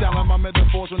clothes. Styling my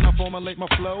metaphors when I formulate my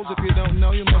flows. If you don't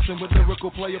know, you're messing with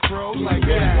lyrical player pros. You like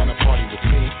really that. wanna party with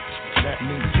me? Let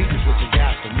me see just what you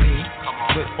got for me.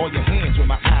 Put all your hands with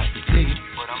my eyes to see.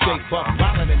 Straight buck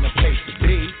wildin' in the place to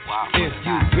be. If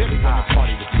you really wanna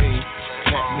party with me,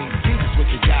 let me see just what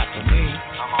you got for me.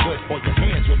 Put all your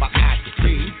hands with my eyes to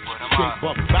see. Straight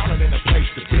buck wildin' in the place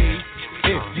to be.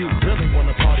 If you really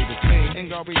wanna party with me, ain't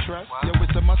gonna be trust. Yo,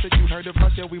 it's a must that you heard of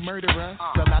us, yo, we murder us.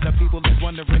 A lot of people is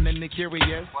wondering and they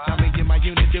curious. Tell me in my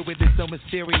unit deal with it so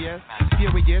mysterious.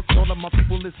 Furious, all of my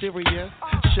people is serious.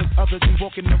 Shook others be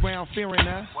walking around fearing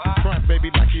us. Front,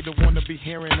 baby, like you don't wanna be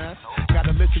hearing us.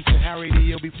 Gotta listen to Harry D,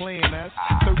 he'll be playing us.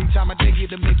 30 times a day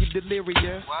to make you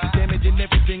delirious. Damaging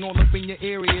everything all up in your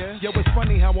area. Yo, it's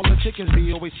funny how all the chickens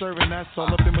be always serving us.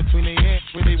 All up in between their hands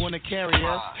where they wanna carry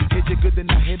us. Hit you good, then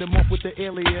I hit them off with the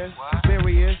alias.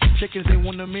 Various chickens, they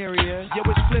wanna marry us. Yo,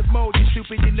 it's flip mode, you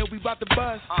stupid, you know we bout to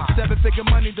bust. 7-figure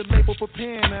money, the label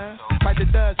preparing us. Fight the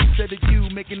dust instead of you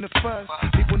making the fuss.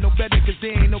 People know better cause they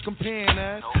ain't no comparing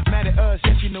us. Mad at us,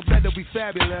 yes, you know better, we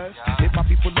fabulous. If my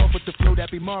people off with the flow,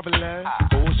 that be marvelous.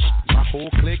 Oh, my Whole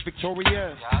clique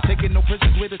victorious. Taking no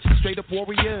prisoners with us, straight up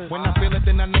warriors. When I feel it,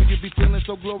 then I know you be feeling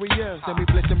so glorious. Let me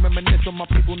blitz and reminisce on my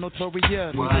people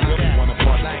notorious. All your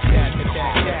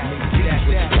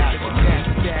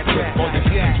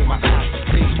hands with my eyes to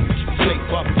see.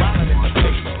 Straight up, violent in the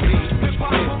place to be.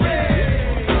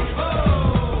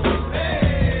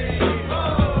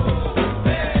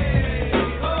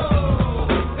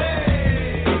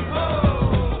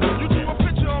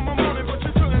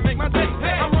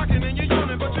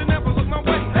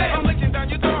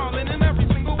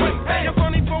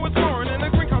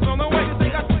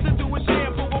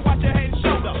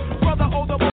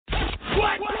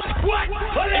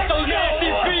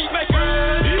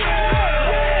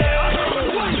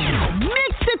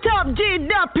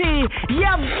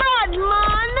 Yeah, bad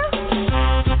man.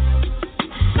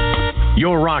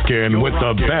 You're rocking with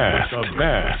the best.